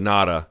 And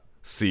Vannata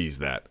sees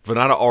that.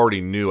 Vannata already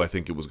knew, I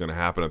think, it was going to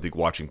happen. I think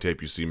watching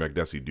tape, you see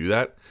Makdessi do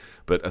that.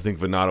 But I think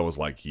Vannata was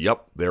like,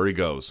 yep, there he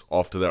goes.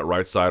 Off to that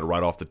right side,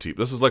 right off the tee.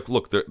 This is like,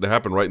 look, they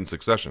happen right in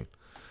succession.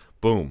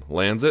 Boom,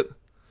 lands it.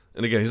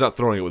 And again, he's not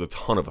throwing it with a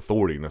ton of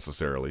authority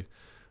necessarily,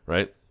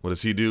 right? What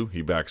does he do?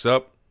 He backs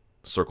up,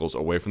 circles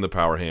away from the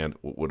power hand,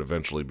 what would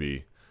eventually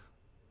be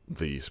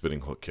the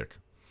spinning hook kick.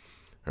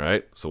 All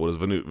right, so what does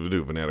Vannata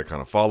do? Vannata kind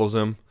of follows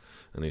him,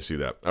 and you see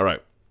that. All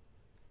right.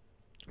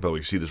 But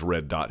we see this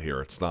red dot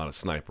here. It's not a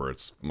sniper.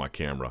 It's my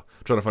camera.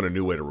 I'm trying to find a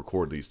new way to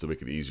record these to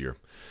make it easier.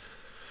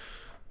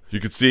 You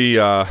could see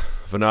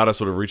Vannata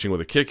sort of reaching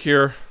with a kick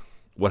here.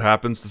 What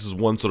happens? This is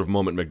one sort of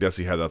moment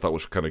Makdessi had that I thought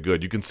was kind of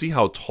good. You can see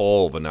how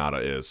tall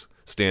Vannata is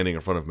standing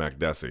in front of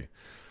Makdessi.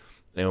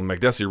 And when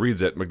Makdessi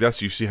reads it,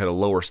 Makdessi, you see, had a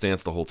lower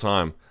stance the whole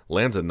time.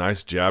 Lands a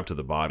nice jab to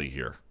the body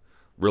here.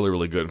 Really,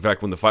 really good. In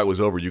fact, when the fight was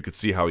over, you could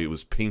see how he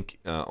was pink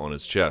on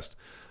his chest.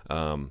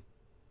 You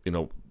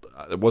know,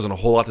 there wasn't a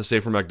whole lot to say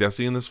for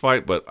Makdessi in this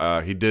fight,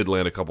 but he did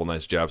land a couple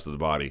nice jabs to the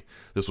body.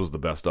 This was the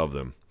best of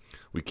them.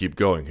 We keep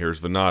going. Here's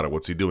Vannata.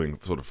 What's he doing?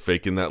 Sort of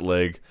faking that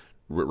leg.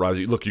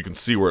 Look, you can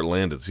see where it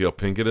landed. See how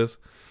pink it is?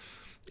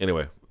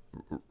 Anyway,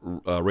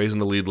 raising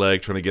the lead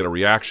leg, trying to get a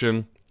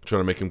reaction,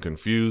 trying to make him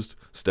confused.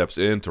 Steps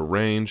into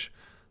range,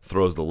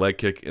 throws the leg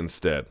kick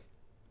instead.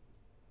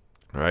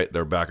 All right,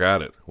 they're back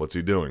at it. What's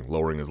he doing?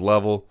 Lowering his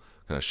level,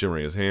 kind of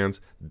shimmering his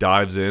hands,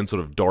 dives in, sort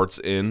of darts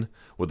in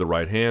with the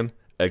right hand,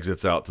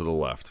 exits out to the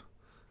left.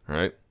 All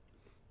right?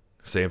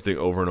 Same thing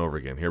over and over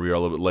again. Here we are a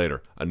little bit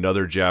later.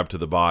 Another jab to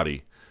the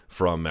body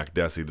from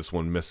Makdessi. This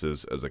one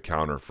misses as a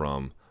counter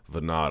from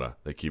Vannata.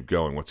 They keep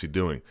going. What's he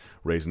doing?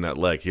 Raising that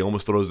leg. He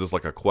almost throws this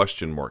like a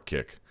question mark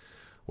kick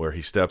where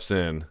he steps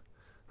in,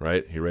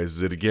 right? He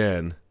raises it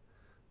again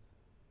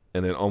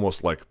and then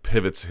almost like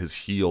pivots his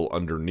heel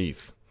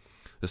underneath.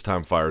 This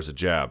time fires a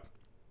jab.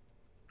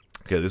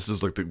 Okay, this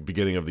is like the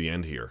beginning of the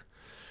end here.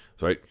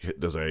 Right,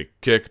 does a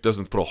kick,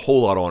 doesn't put a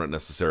whole lot on it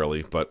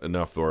necessarily, but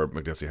enough where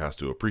Makdessi has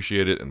to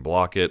appreciate it and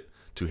block it.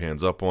 2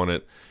 hands up on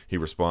it. He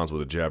responds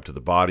with a jab to the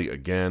body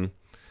again.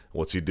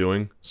 What's he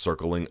doing?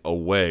 Circling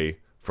away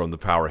from the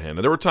power hand.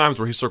 And there were times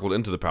where he circled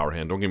into the power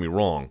hand, don't get me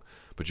wrong,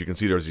 but you can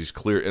see there's these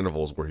clear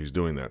intervals where he's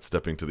doing that,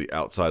 stepping to the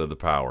outside of the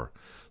power.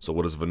 So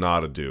what does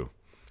Vannata do?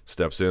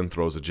 Steps in,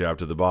 throws a jab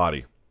to the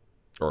body,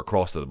 or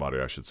across to the body,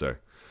 I should say.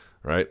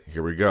 Right,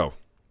 here we go.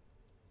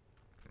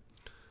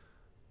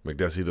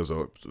 Makdessi does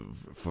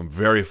from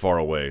very far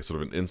away,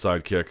 sort of an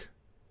inside kick.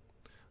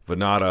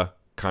 Vannata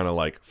kind of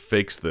like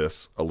fakes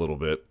this a little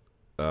bit.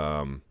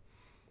 In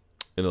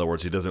other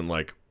words, he doesn't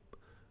like,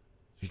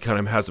 he kind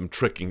of has him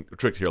tricked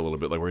here a little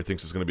bit, like where he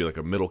thinks it's going to be like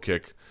a middle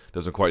kick,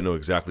 doesn't quite know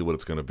exactly what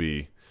it's going to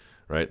be.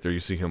 Right, there you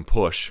see him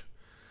push.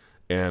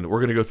 And we're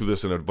going to go through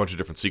this in a bunch of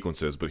different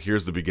sequences, but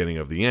here's the beginning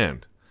of the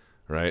end.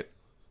 Right,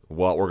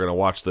 well, we're going to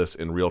watch this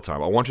in real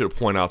time. I want you to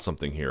point out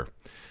something here.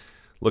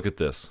 Look at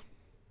this.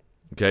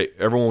 Okay,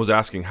 everyone was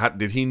asking,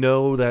 did he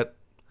know that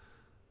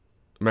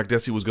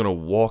Makdessi was going to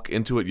walk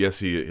into it? Yes,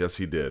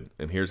 he did.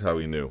 And here's how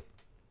he knew.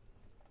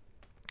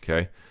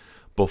 Okay,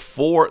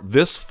 before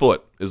this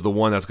foot is the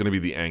one that's going to be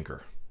the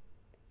anchor.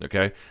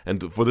 Okay,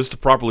 and for this to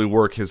properly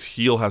work, his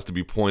heel has to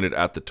be pointed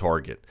at the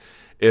target.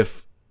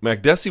 If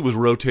Makdessi was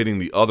rotating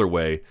the other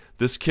way,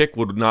 this kick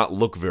would not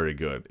look very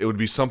good. It would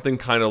be something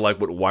kind of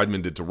like what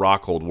Weidman did to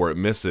Rockhold, where it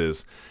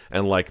misses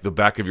and like the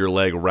back of your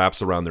leg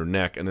wraps around their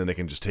neck, and then they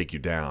can just take you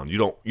down. You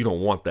don't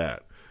want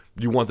that.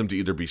 You want them to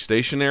either be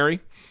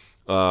stationary,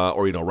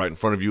 or right in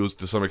front of you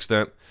to some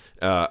extent,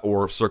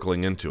 or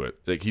circling into it.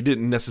 Like, he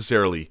didn't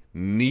necessarily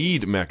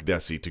need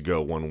Makdessi to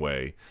go one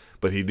way,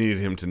 but he needed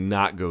him to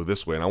not go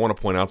this way. And I want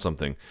to point out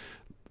something.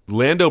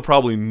 Lando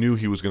probably knew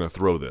he was going to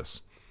throw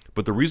this.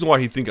 But the reason why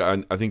I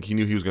think he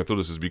knew he was going to throw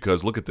this is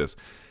because, look at this.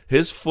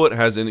 His foot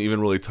hasn't even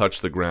really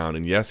touched the ground.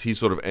 And yes, he's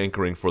sort of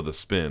anchoring for the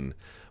spin.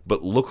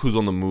 But look who's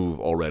on the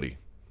move already.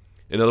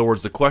 In other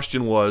words, the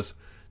question was,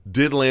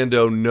 did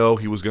Lando know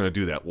he was going to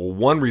do that? Well,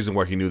 one reason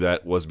why he knew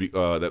that was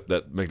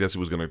that Makdessi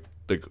was going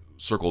to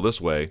circle this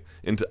way,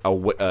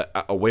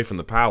 away from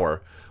the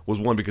power,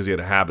 was one, because he had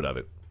a habit of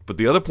it. But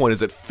the other point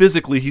is that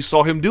physically he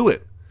saw him do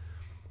it.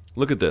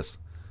 Look at this.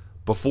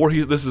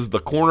 This is the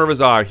corner of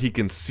his eye, he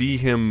can see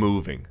him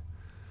moving.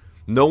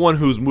 No one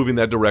who's moving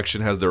that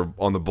direction has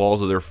on the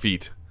balls of their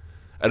feet.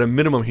 At a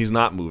minimum, he's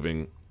not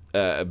moving.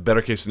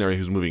 Better case scenario,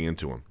 he's moving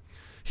into him.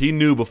 He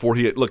knew before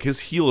look, his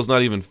heel is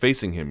not even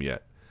facing him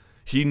yet.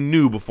 He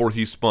knew before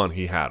he spun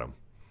he had him.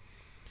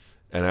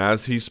 And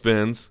as he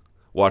spins,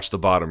 watch the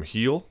bottom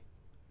heel.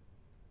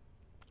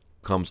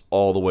 Comes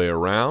all the way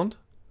around.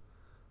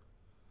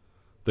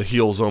 The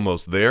heel's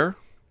almost there.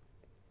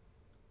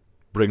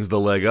 Brings the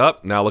leg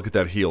up. Now look at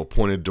that heel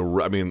pointed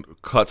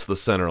cuts the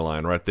center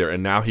line right there.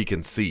 And now he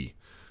can see.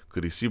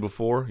 Could he see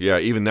before? Yeah,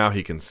 even now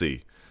he can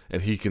see.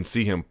 And he can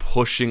see him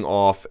pushing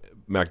off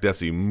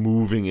Makdessi,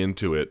 moving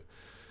into it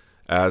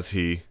as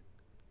he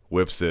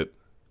whips it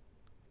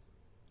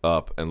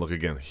up. And look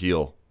again,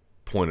 heel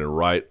pointed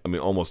right.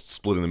 Almost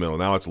split in the middle.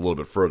 Now it's a little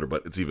bit further,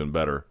 but it's even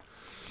better.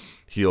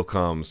 Heel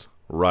comes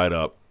right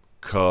up.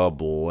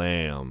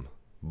 Kablam.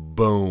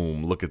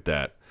 Boom. Look at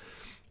that.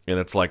 And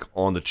it's like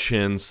on the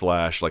chin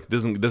slash, like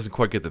doesn't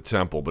quite get the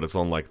temple, but it's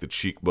on like the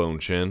cheekbone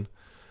chin.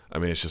 I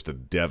mean, it's just a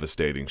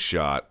devastating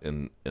shot,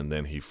 and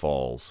then he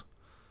falls.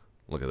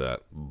 Look at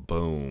that.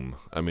 Boom.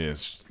 I mean,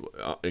 it's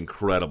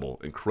incredible.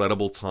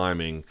 Incredible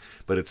timing,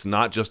 but it's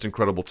not just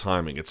incredible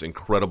timing. It's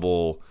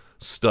incredible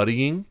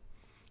studying,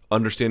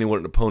 understanding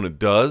what an opponent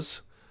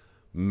does,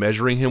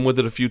 measuring him with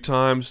it a few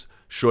times,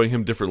 showing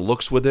him different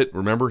looks with it.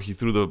 Remember, he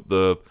threw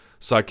the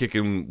side kick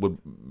and would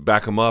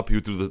back him up. He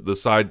would threw the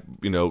side,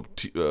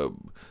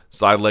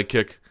 side leg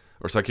kick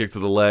or side kick to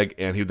the leg,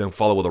 and he would then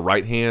follow with a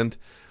right hand.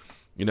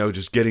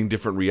 Just getting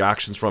different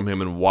reactions from him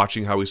and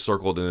watching how he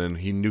circled, and then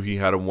he knew he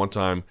had him one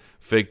time,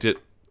 faked it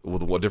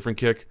with a different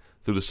kick,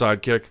 threw the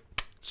side kick,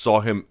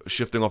 saw him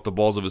shifting off the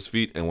balls of his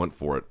feet, and went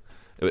for it.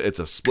 It's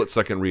a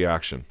split-second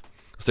reaction.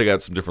 Let's take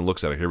out some different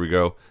looks at it. Here we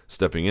go.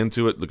 Stepping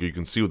into it. Look, you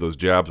can see where those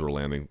jabs were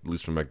landing. At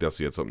least from Makdessi,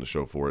 he had something to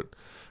show for it.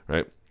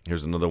 Right?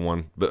 Here's another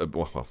one. But,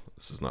 well,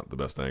 this is not the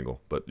best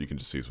angle, but you can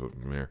just see it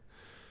from here.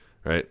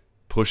 Right?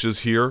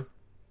 Pushes here.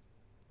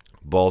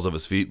 Balls of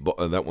his feet.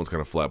 That one's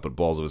kind of flat, but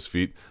balls of his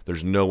feet.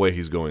 There's no way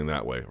he's going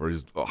that way, or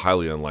he's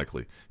highly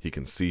unlikely. He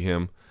can see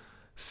him.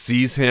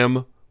 Sees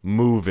him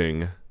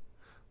moving.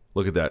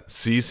 Look at that.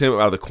 Sees him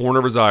out of the corner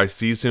of his eye.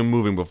 Sees him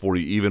moving before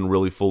he even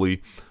really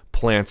fully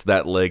plants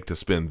that leg to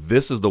spin.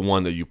 This is the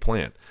one that you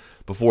plant.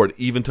 Before it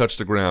even touched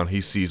the ground,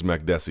 he sees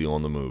Makdessi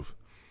on the move.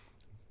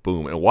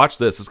 Boom. And watch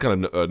this. It's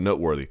kind of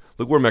noteworthy.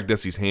 Look where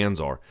Makdessi's hands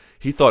are.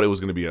 He thought it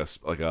was going to be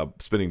like a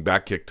spinning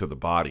back kick to the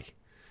body.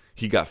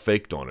 He got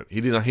faked on it.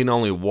 He not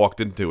only walked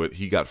into it,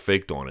 he got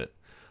faked on it.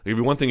 It'd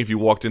be one thing if you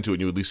walked into it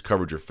and you at least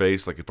covered your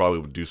face. Like, it probably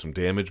would do some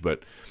damage,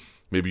 but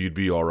maybe you'd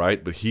be all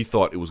right. But he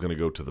thought it was going to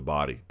go to the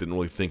body. Didn't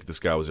really think this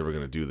guy was ever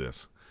going to do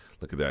this.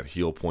 Look at that.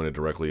 Heel pointed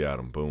directly at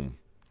him. Boom.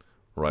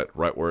 Right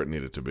where it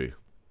needed to be.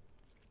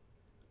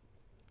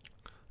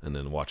 And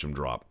then watch him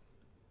drop.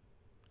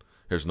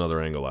 Here's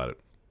another angle at it.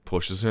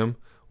 Pushes him.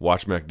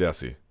 Watch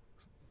Makdessi.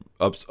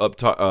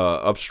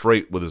 Up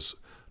straight with his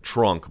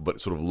trunk,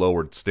 but sort of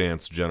lowered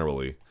stance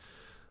generally.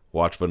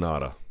 Watch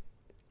Vannata.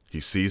 He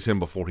sees him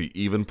before he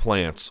even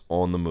plants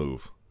on the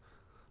move.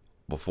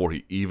 Before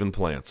he even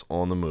plants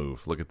on the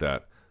move. Look at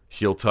that.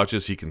 Heel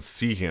touches. He can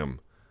see him.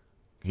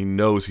 He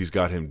knows he's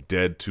got him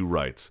dead to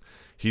rights.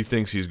 He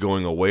thinks he's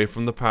going away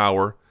from the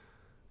power,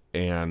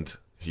 and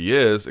he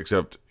is,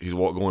 except he's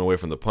going away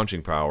from the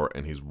punching power,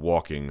 and he's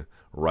walking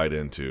right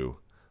into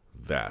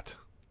that.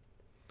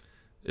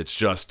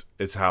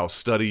 It's how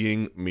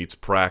studying meets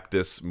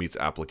practice meets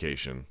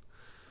application.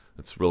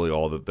 It's really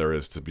all that there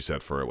is to be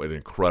said for it. An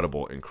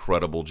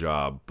incredible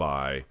job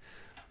by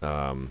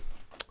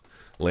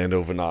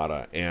Lando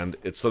Vannata. And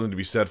it's something to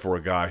be said for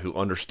a guy who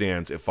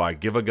understands, if I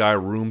give a guy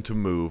room to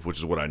move, which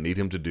is what I need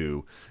him to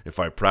do, if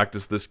I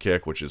practice this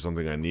kick, which is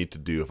something I need to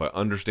do, if I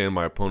understand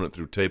my opponent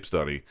through tape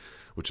study,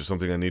 which is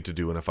something I need to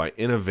do, and if I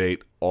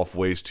innovate off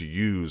ways to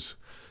use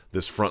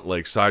this front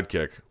leg side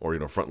kick, or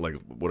front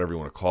leg, whatever you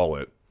want to call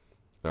it,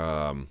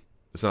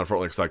 it's not a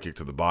front leg side kick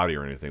to the body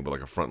or anything, but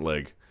like a front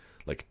leg,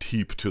 like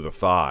teep to the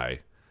thigh.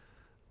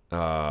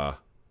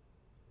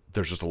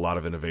 There's just a lot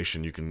of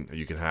innovation you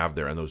can have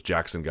there. And those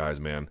Jackson guys,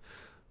 man,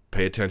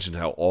 pay attention to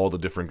how all the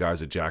different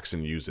guys at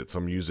Jackson use it.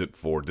 Some use it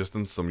for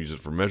distance, some use it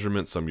for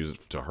measurement, some use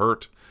it to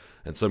hurt,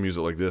 and some use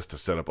it like this to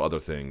set up other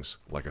things,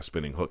 like a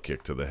spinning hook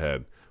kick to the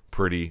head.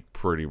 Pretty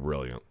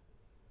brilliant.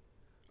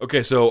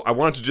 Okay, so I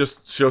wanted to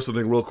just show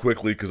something real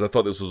quickly because I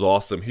thought this was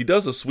awesome. He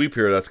does a sweep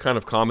here that's kind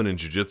of common in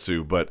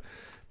jiu-jitsu, but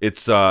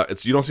it's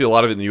you don't see a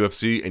lot of it in the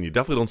UFC, and you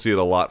definitely don't see it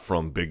a lot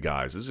from big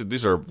guys.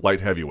 These are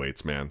light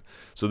heavyweights, man.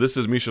 So this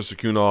is Misha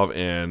Cirkunov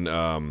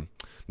and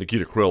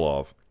Nikita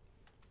Krylov,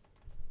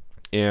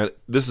 and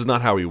this is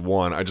not how he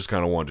won. I just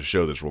kind of wanted to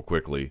show this real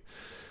quickly.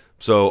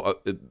 So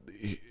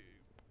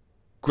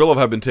Krylov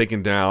had been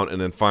taken down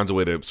and then finds a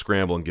way to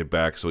scramble and get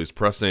back. So he's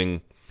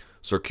pressing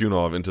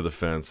Cirkunov into the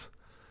fence.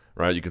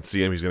 Right, you can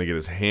see him. He's going to get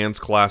his hands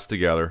clasped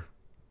together.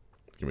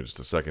 Give me just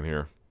a second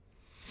here.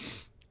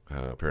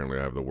 Apparently,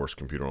 I have the worst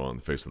computer on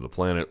the face of the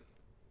planet.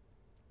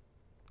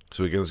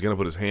 So he's going to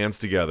put his hands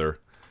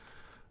together.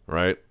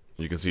 Right,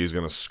 you can see he's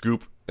going to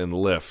scoop and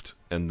lift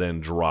and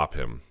then drop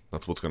him.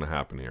 That's what's going to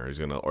happen here. He's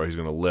going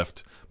to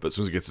lift, but as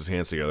soon as he gets his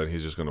hands together,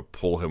 he's just going to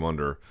pull him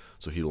under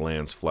so he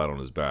lands flat on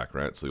his back.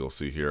 Right, so you'll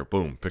see here,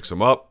 boom, picks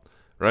him up.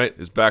 Right,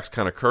 his back's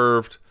kind of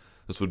curved.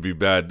 This would be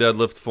bad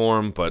deadlift for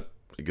him, but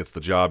it gets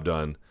the job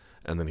done.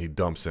 And then he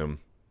dumps him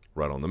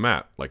right on the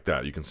mat, like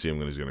that. You can see him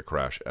when he's going to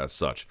crash as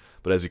such.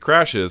 But as he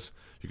crashes,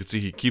 you can see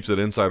he keeps that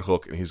inside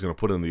hook, and he's going to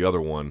put in the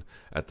other one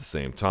at the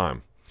same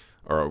time,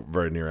 or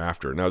very near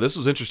after. Now, this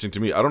was interesting to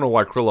me. I don't know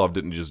why Krylov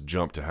didn't just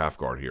jump to half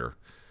guard here.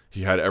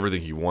 He had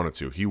everything he wanted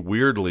to. He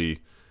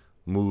weirdly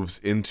moves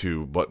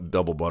into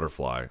double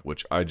butterfly,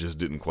 which I just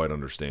didn't quite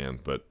understand,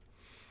 but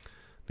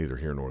neither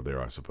here nor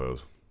there, I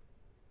suppose.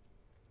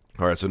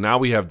 All right, so now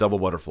we have double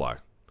butterfly,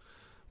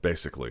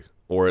 basically.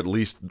 Or at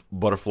least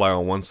butterfly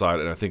on one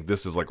side, and I think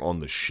this is like on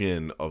the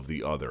shin of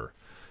the other.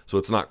 So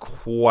it's not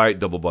quite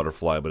double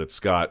butterfly, but it's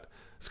got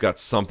It's got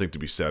something to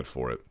be said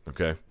for it,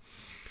 okay?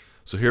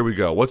 So here we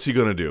go. What's he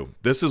going to do?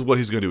 This is what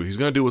he's going to do. He's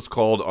going to do what's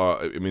called,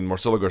 I mean,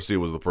 Marcelo Garcia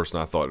was the person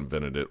I thought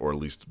invented it, or at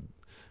least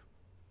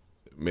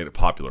made it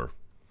popular.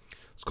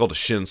 It's called a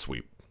shin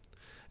sweep.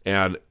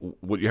 And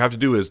what you have to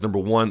do is, number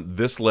one,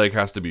 this leg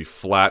has to be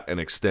flat and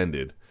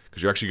extended,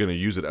 because you're actually going to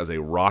use it as a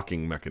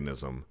rocking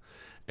mechanism.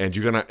 And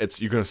you're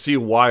gonna see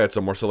why it's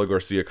a Marcelo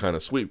Garcia kind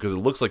of sweep, because it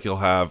looks like he'll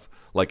have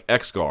like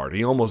X guard.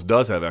 He almost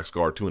does have X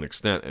guard to an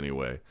extent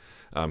anyway.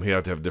 He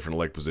have to have a different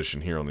leg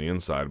position here on the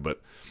inside,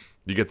 but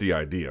you get the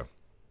idea.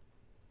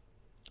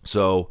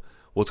 So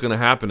what's going to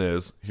happen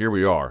is, here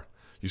we are.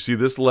 You see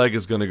this leg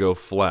is going to go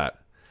flat.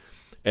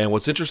 And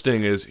what's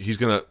interesting is he's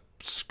going to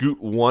scoot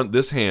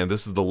this hand.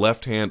 This is the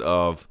left hand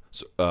of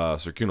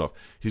Cirkunov.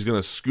 He's going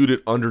to scoot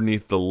it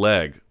underneath the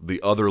leg,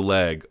 the other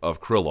leg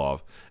of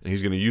Krylov. And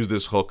he's going to use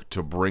this hook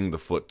to bring the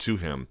foot to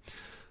him.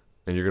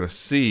 And you're going to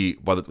see,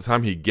 by the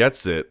time he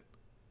gets it,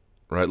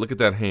 right, look at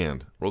that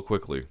hand real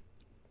quickly.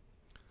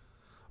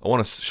 I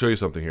want to show you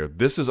something here.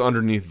 This is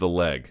underneath the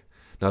leg.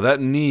 Now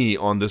that knee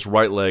on this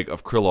right leg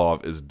of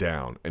Krylov is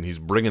down, and he's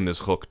bringing this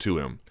hook to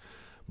him.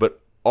 But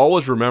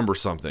always remember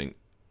something.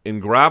 In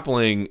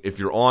grappling, if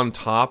you're on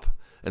top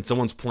and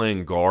someone's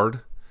playing guard,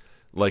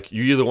 like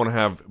you either want to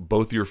have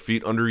both your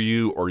feet under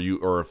you,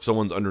 or if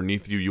someone's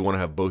underneath you, you want to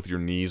have both your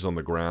knees on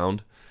the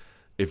ground.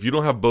 If you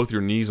don't have both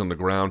your knees on the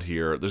ground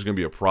here, there's going to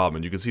be a problem.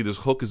 And you can see this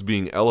hook is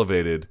being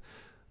elevated,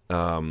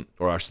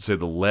 or I should say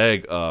the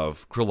leg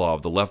of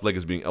Krylov, the left leg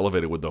is being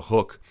elevated with the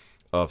hook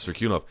of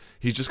Cirkunov.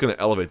 He's just going to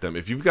elevate them.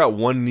 If you've got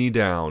one knee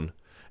down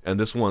and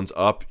this one's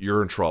up,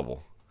 you're in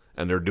trouble.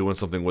 And they're doing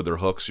something with their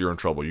hooks, you're in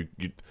trouble.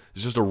 It's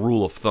just a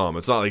rule of thumb.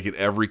 It's not like in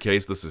every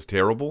case this is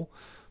terrible,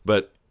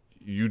 but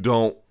you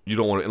don't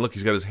want to. And look,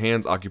 he's got his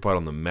hands occupied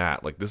on the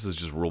mat. Like, this is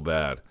just real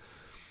bad.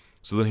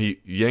 So then he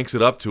yanks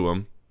it up to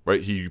him,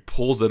 right? He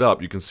pulls it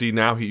up. You can see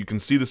now, you can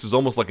see this is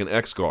almost like an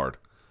X guard,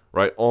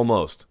 right?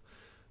 Almost.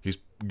 He's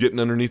getting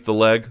underneath the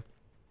leg,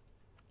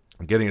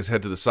 getting his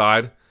head to the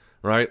side,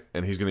 right?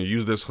 And he's going to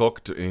use this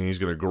hook, and he's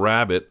going to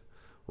grab it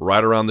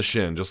right around the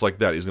shin, just like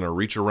that. He's going to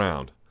reach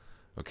around,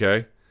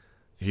 okay?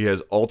 He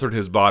has altered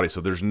his body, so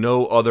there's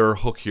no other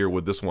hook here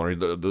with this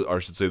one, or I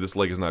should say this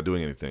leg is not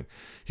doing anything.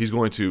 He's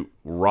going to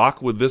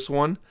rock with this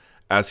one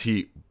as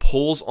he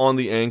pulls on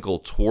the ankle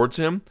towards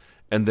him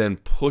and then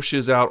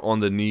pushes out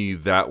on the knee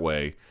that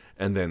way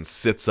and then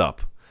sits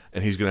up.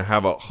 And he's going to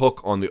have a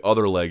hook on the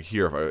other leg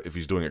here if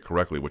he's doing it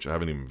correctly, which I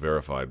haven't even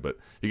verified, but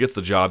he gets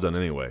the job done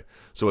anyway.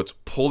 So it's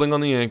pulling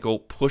on the ankle,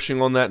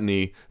 pushing on that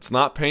knee. It's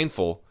not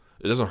painful.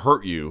 It doesn't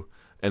hurt you.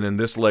 And then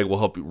this leg will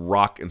help you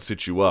rock and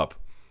sit you up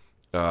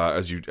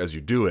as you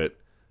do it,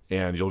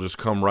 and you'll just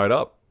come right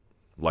up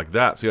like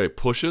that. See how he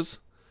pushes?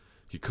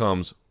 He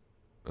comes,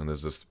 and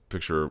as this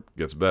picture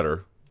gets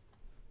better,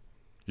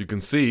 you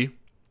can see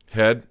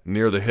head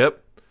near the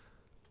hip.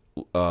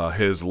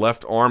 His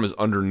left arm is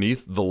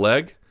underneath the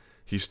leg.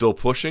 He's still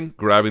pushing,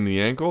 grabbing the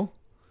ankle,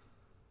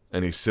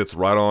 and he sits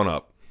right on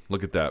up.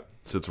 Look at that.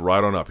 Sits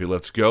right on up. He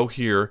lets go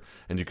here,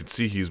 and you can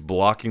see he's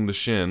blocking the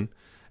shin.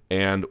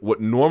 And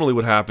what normally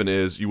would happen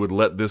is you would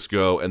let this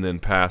go and then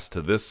pass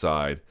to this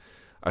side.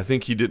 I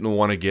think he didn't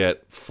want to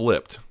get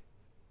flipped.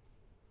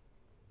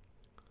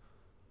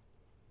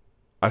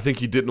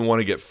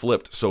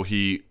 So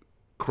he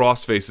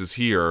cross faces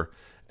here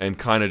and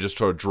kind of just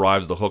sort of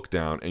drives the hook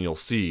down, and you'll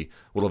see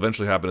what'll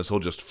eventually happen is he'll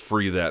just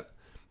free that.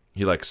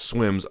 He like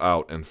swims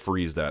out and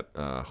frees that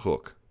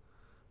hook,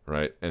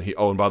 right? And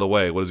and by the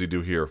way, what does he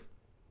do here?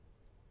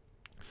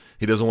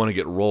 He doesn't want to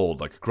get rolled.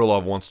 Like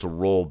Krylov wants to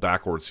roll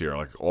backwards here,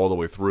 like all the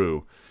way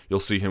through. You'll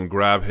see him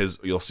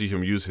you'll see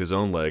him use his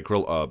own leg,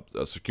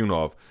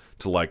 Cirkunov,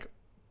 to like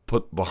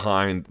put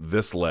behind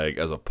this leg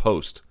as a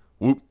post.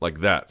 Whoop, like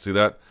that. See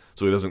that?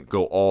 So he doesn't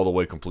go all the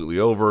way completely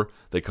over.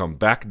 They come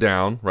back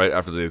down, right,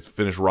 after they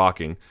finish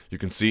rocking. You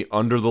can see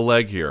under the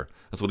leg here.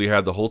 That's what he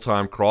had the whole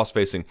time,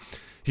 cross-facing.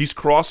 He's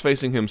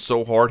cross-facing him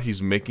so hard,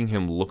 he's making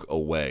him look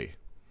away.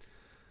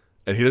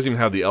 And he doesn't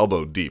even have the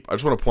elbow deep. I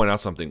just want to point out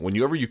something.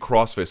 Whenever you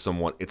cross-face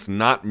someone, it's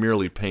not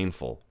merely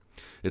painful.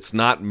 It's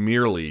not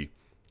merely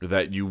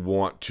that you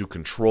want to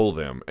control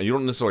them. And you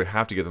don't necessarily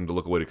have to get them to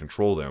look away to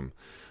control them.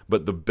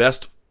 But the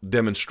best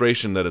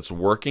demonstration that it's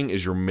working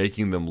is you're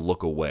making them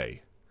look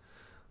away.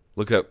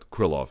 Look at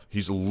Krylov.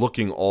 He's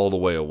looking all the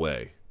way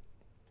away.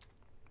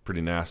 Pretty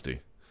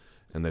nasty.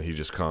 And then he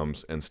just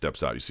comes and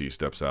steps out. You see he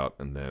steps out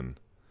and then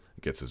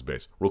gets his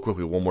base. Real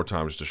quickly, one more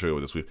time just to show you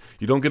what this week.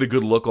 You don't get a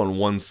good look on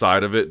one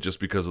side of it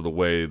just because of the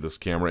way this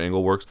camera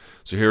angle works.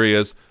 So here he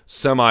is,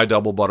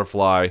 semi-double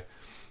butterfly,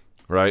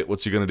 right?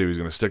 What's he going to do? He's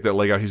going to stick that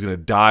leg out. He's going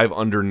to dive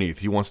underneath.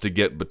 He wants to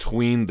get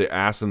between the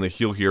ass and the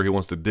heel here. He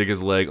wants to dig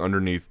his leg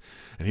underneath,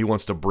 and he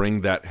wants to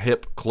bring that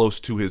hip close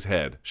to his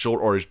head,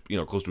 shoulder, or his,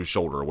 close to his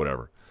shoulder or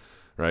whatever,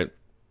 right?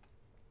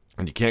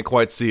 And you can't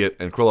quite see it,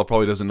 and Krylov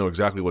probably doesn't know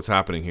exactly what's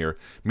happening here.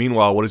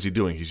 Meanwhile, what is he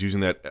doing? He's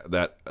using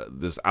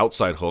this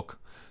outside hook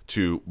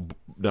to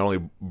not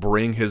only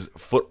bring his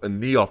foot and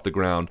knee off the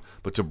ground,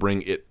 but to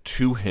bring it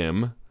to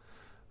him,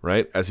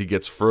 right, as he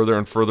gets further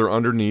and further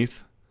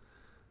underneath,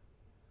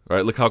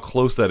 Right? Look how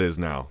close that is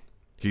now.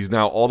 He's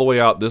now all the way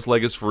out. This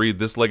leg is free.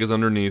 This leg is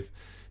underneath.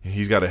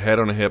 He's got a head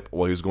on a hip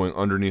while he's going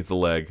underneath the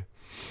leg.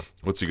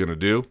 What's he going to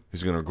do?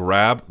 He's going to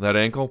grab that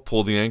ankle,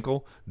 pull the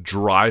ankle,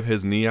 drive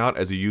his knee out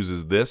as he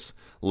uses this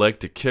leg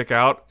to kick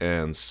out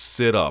and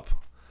sit up.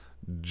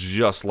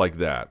 Just like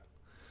that.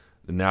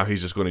 And now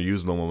he's just going to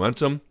use the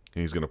momentum,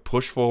 and he's going to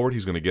push forward.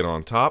 He's going to get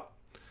on top.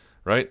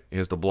 Right? He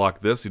has to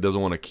block this. He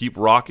doesn't want to keep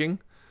rocking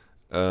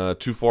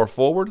too far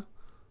forward.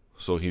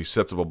 So he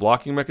sets up a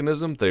blocking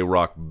mechanism. They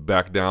rock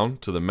back down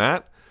to the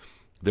mat.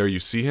 There you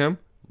see him,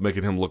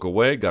 making him look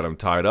away, got him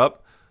tied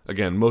up.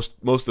 Again, most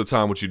of the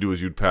time what you do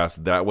is you'd pass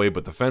that way,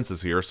 but the fence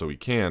is here, so he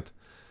can't.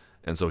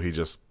 And so he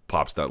just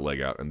pops that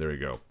leg out, and there you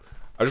go.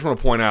 I just want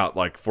to point out,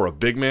 like, for a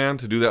big man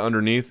to do that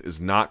underneath is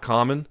not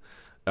common.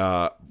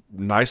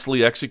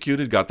 Nicely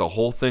executed, got the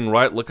whole thing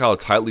right. Look how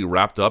tightly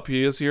wrapped up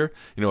he is here.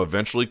 You know,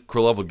 eventually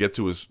Krylov would get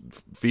to his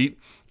feet,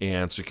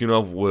 and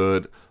Cirkunov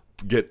would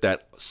get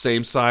that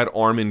same side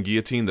arm in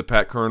guillotine, the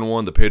Pat Curran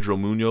one, the Pedro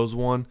Munoz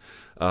one.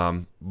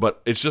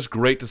 But it's just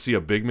great to see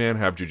a big man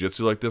have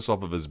jiu-jitsu like this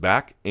off of his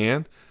back,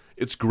 and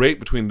it's great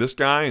between this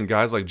guy and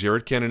guys like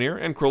Jared Cannonier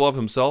and Krylov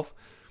himself.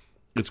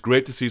 It's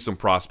great to see some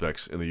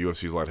prospects in the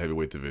UFC's light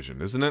heavyweight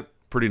division, isn't it?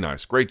 Pretty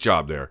nice. Great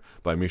job there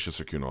by Misha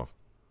Cirkunov.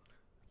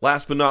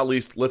 Last but not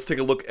least, let's take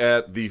a look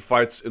at the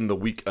fights in the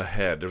week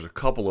ahead. There's a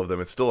couple of them.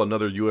 It's still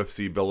another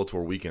UFC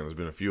Bellator weekend. There's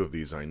been a few of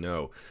these, I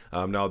know.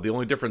 Now, the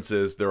only difference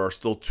is there are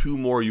still 2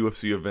 more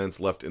UFC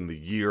events left in the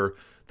year.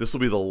 This will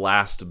be the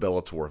last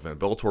Bellator event,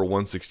 Bellator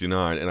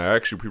 169, and I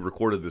actually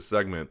pre-recorded this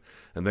segment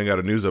and then got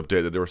a news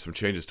update that there were some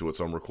changes to it,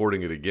 so I'm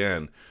recording it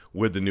again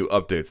with the new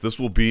updates. This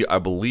will be, I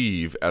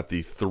believe, at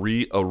the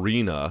 3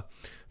 Arena,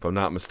 if I'm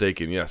not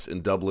mistaken, yes,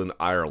 in Dublin,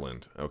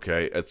 Ireland,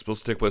 okay? It's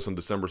supposed to take place on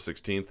December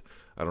 16th.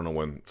 I don't know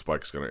when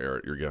Spike's going to air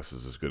it. Your guess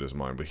is as good as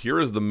mine. But here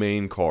is the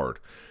main card.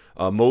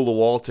 Mo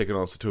Lawal taking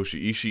on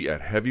Satoshi Ishii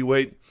at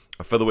heavyweight.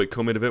 A featherweight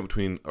co-main event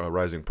between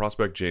rising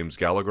prospect James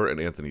Gallagher and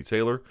Anthony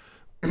Taylor.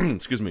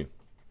 Excuse me.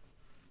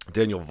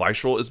 Daniel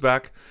Weichel is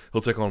back.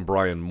 He'll take on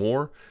Brian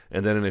Moore.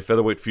 And then in a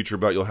featherweight feature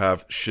bout, you'll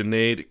have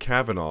Sinead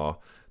Kavanagh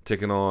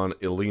taking on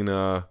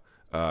Elena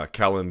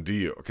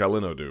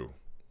Kalinodou.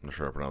 I'm not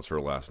sure I pronounced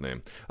her last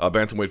name.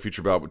 Bantamweight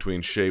feature bout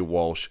between Shea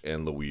Walsh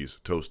and Louise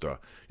Tosta.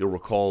 You'll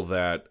recall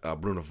that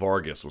Bruna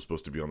Vargas was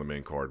supposed to be on the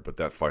main card, but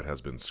that fight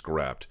has been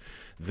scrapped.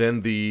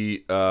 Then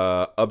the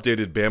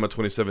updated Bama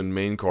 27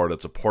 main card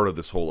that's a part of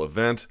this whole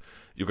event.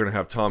 You're going to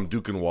have Tom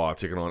Duquesnoy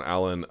taking on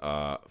Alan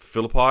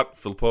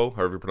Philippo,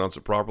 however you pronounce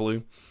it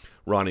properly.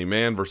 Ronnie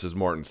Mann versus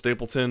Martin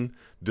Stapleton.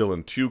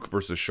 Dylan Tuke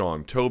versus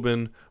Sean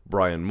Tobin.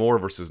 Brian Moore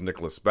versus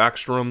Nicholas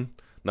Backstrom.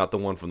 Not the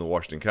one from the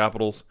Washington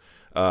Capitals.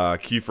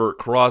 Kiefer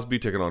Crosby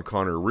taking on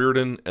Connor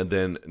Reardon, and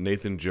then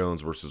Nathan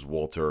Jones versus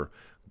Walter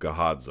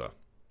Gahadza.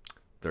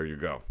 There you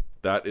go.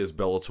 That is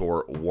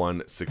Bellator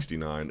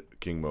 169,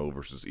 King Mo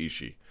versus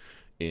Ishii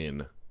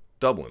in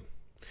Dublin.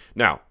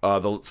 Now,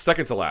 the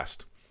second to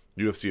last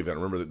UFC event.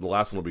 Remember, the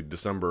last one will be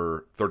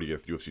December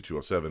 30th, UFC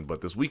 207, but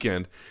this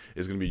weekend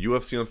is going to be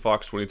UFC on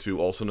Fox 22,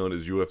 also known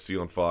as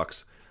UFC on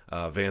Fox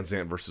Van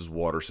Zandt versus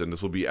Waterson.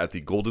 This will be at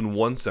the Golden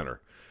One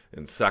Center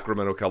in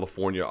Sacramento,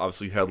 California,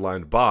 obviously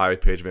headlined by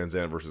Paige Van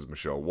Zandt versus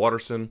Michelle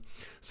Waterson.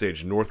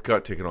 Sage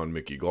Northcutt taking on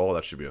Mickey Gall.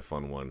 That should be a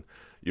fun one.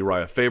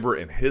 Uriah Faber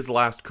in his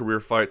last career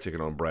fight taking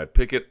on Brad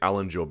Pickett.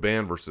 Alan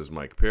Jouban versus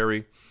Mike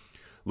Perry.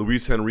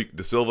 Luis Henrique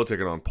da Silva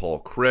taking on Paul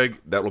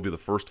Craig. That will be the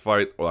first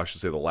fight, or I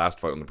should say the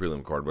last fight on the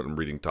prelim card, but I'm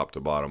reading top to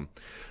bottom.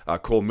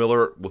 Cole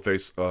Miller will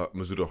face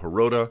Mizuto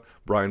Hirota.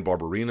 Brian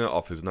Barberina,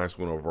 off his nice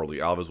win over Varley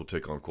Alves, will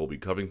take on Colby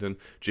Covington.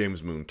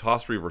 James Moon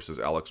Tosri versus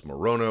Alex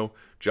Morono.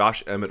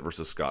 Josh Emmett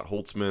versus Scott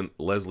Holtzman.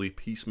 Leslie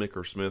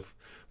Peacemaker Smith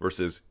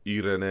versus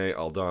Irene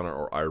Aldana,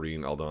 or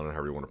Irene Aldana,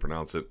 however you want to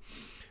pronounce it.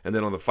 And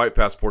then on the Fight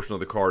Pass portion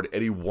of the card,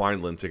 Eddie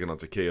Wineland taking on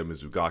Takeya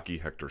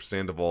Mizugaki, Hector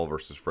Sandoval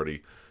versus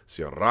Freddie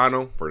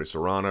Serrano,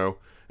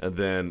 and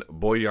then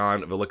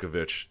Boyan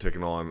Velikovic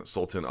taking on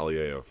Sultan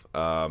Aliyev,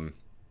 or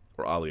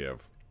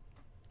Aliyev,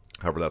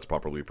 however that's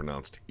properly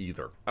pronounced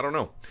either. I don't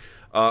know.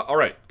 All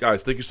right,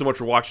 guys, thank you so much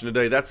for watching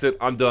today. That's it.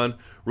 I'm done.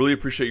 Really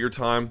appreciate your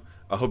time.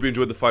 I hope you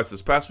enjoyed the fights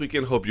this past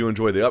weekend. Hope you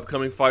enjoy the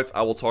upcoming fights.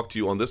 I will talk to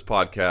you on this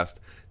podcast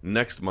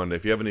next Monday.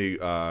 If you have any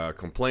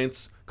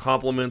complaints,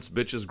 compliments,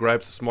 bitches,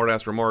 gripes,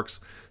 smart-ass remarks,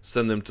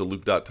 send them to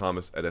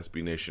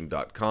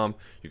luke.thomas@sbnation.com.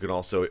 You can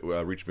also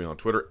reach me on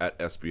Twitter at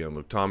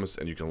SBNLukeThomas,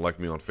 and you can like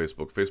me on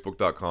Facebook,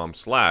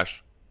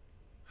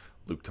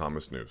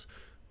 facebook.com/LukeThomasNews.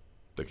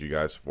 Thank you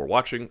guys for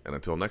watching, and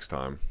until next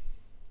time,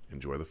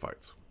 enjoy the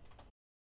fights.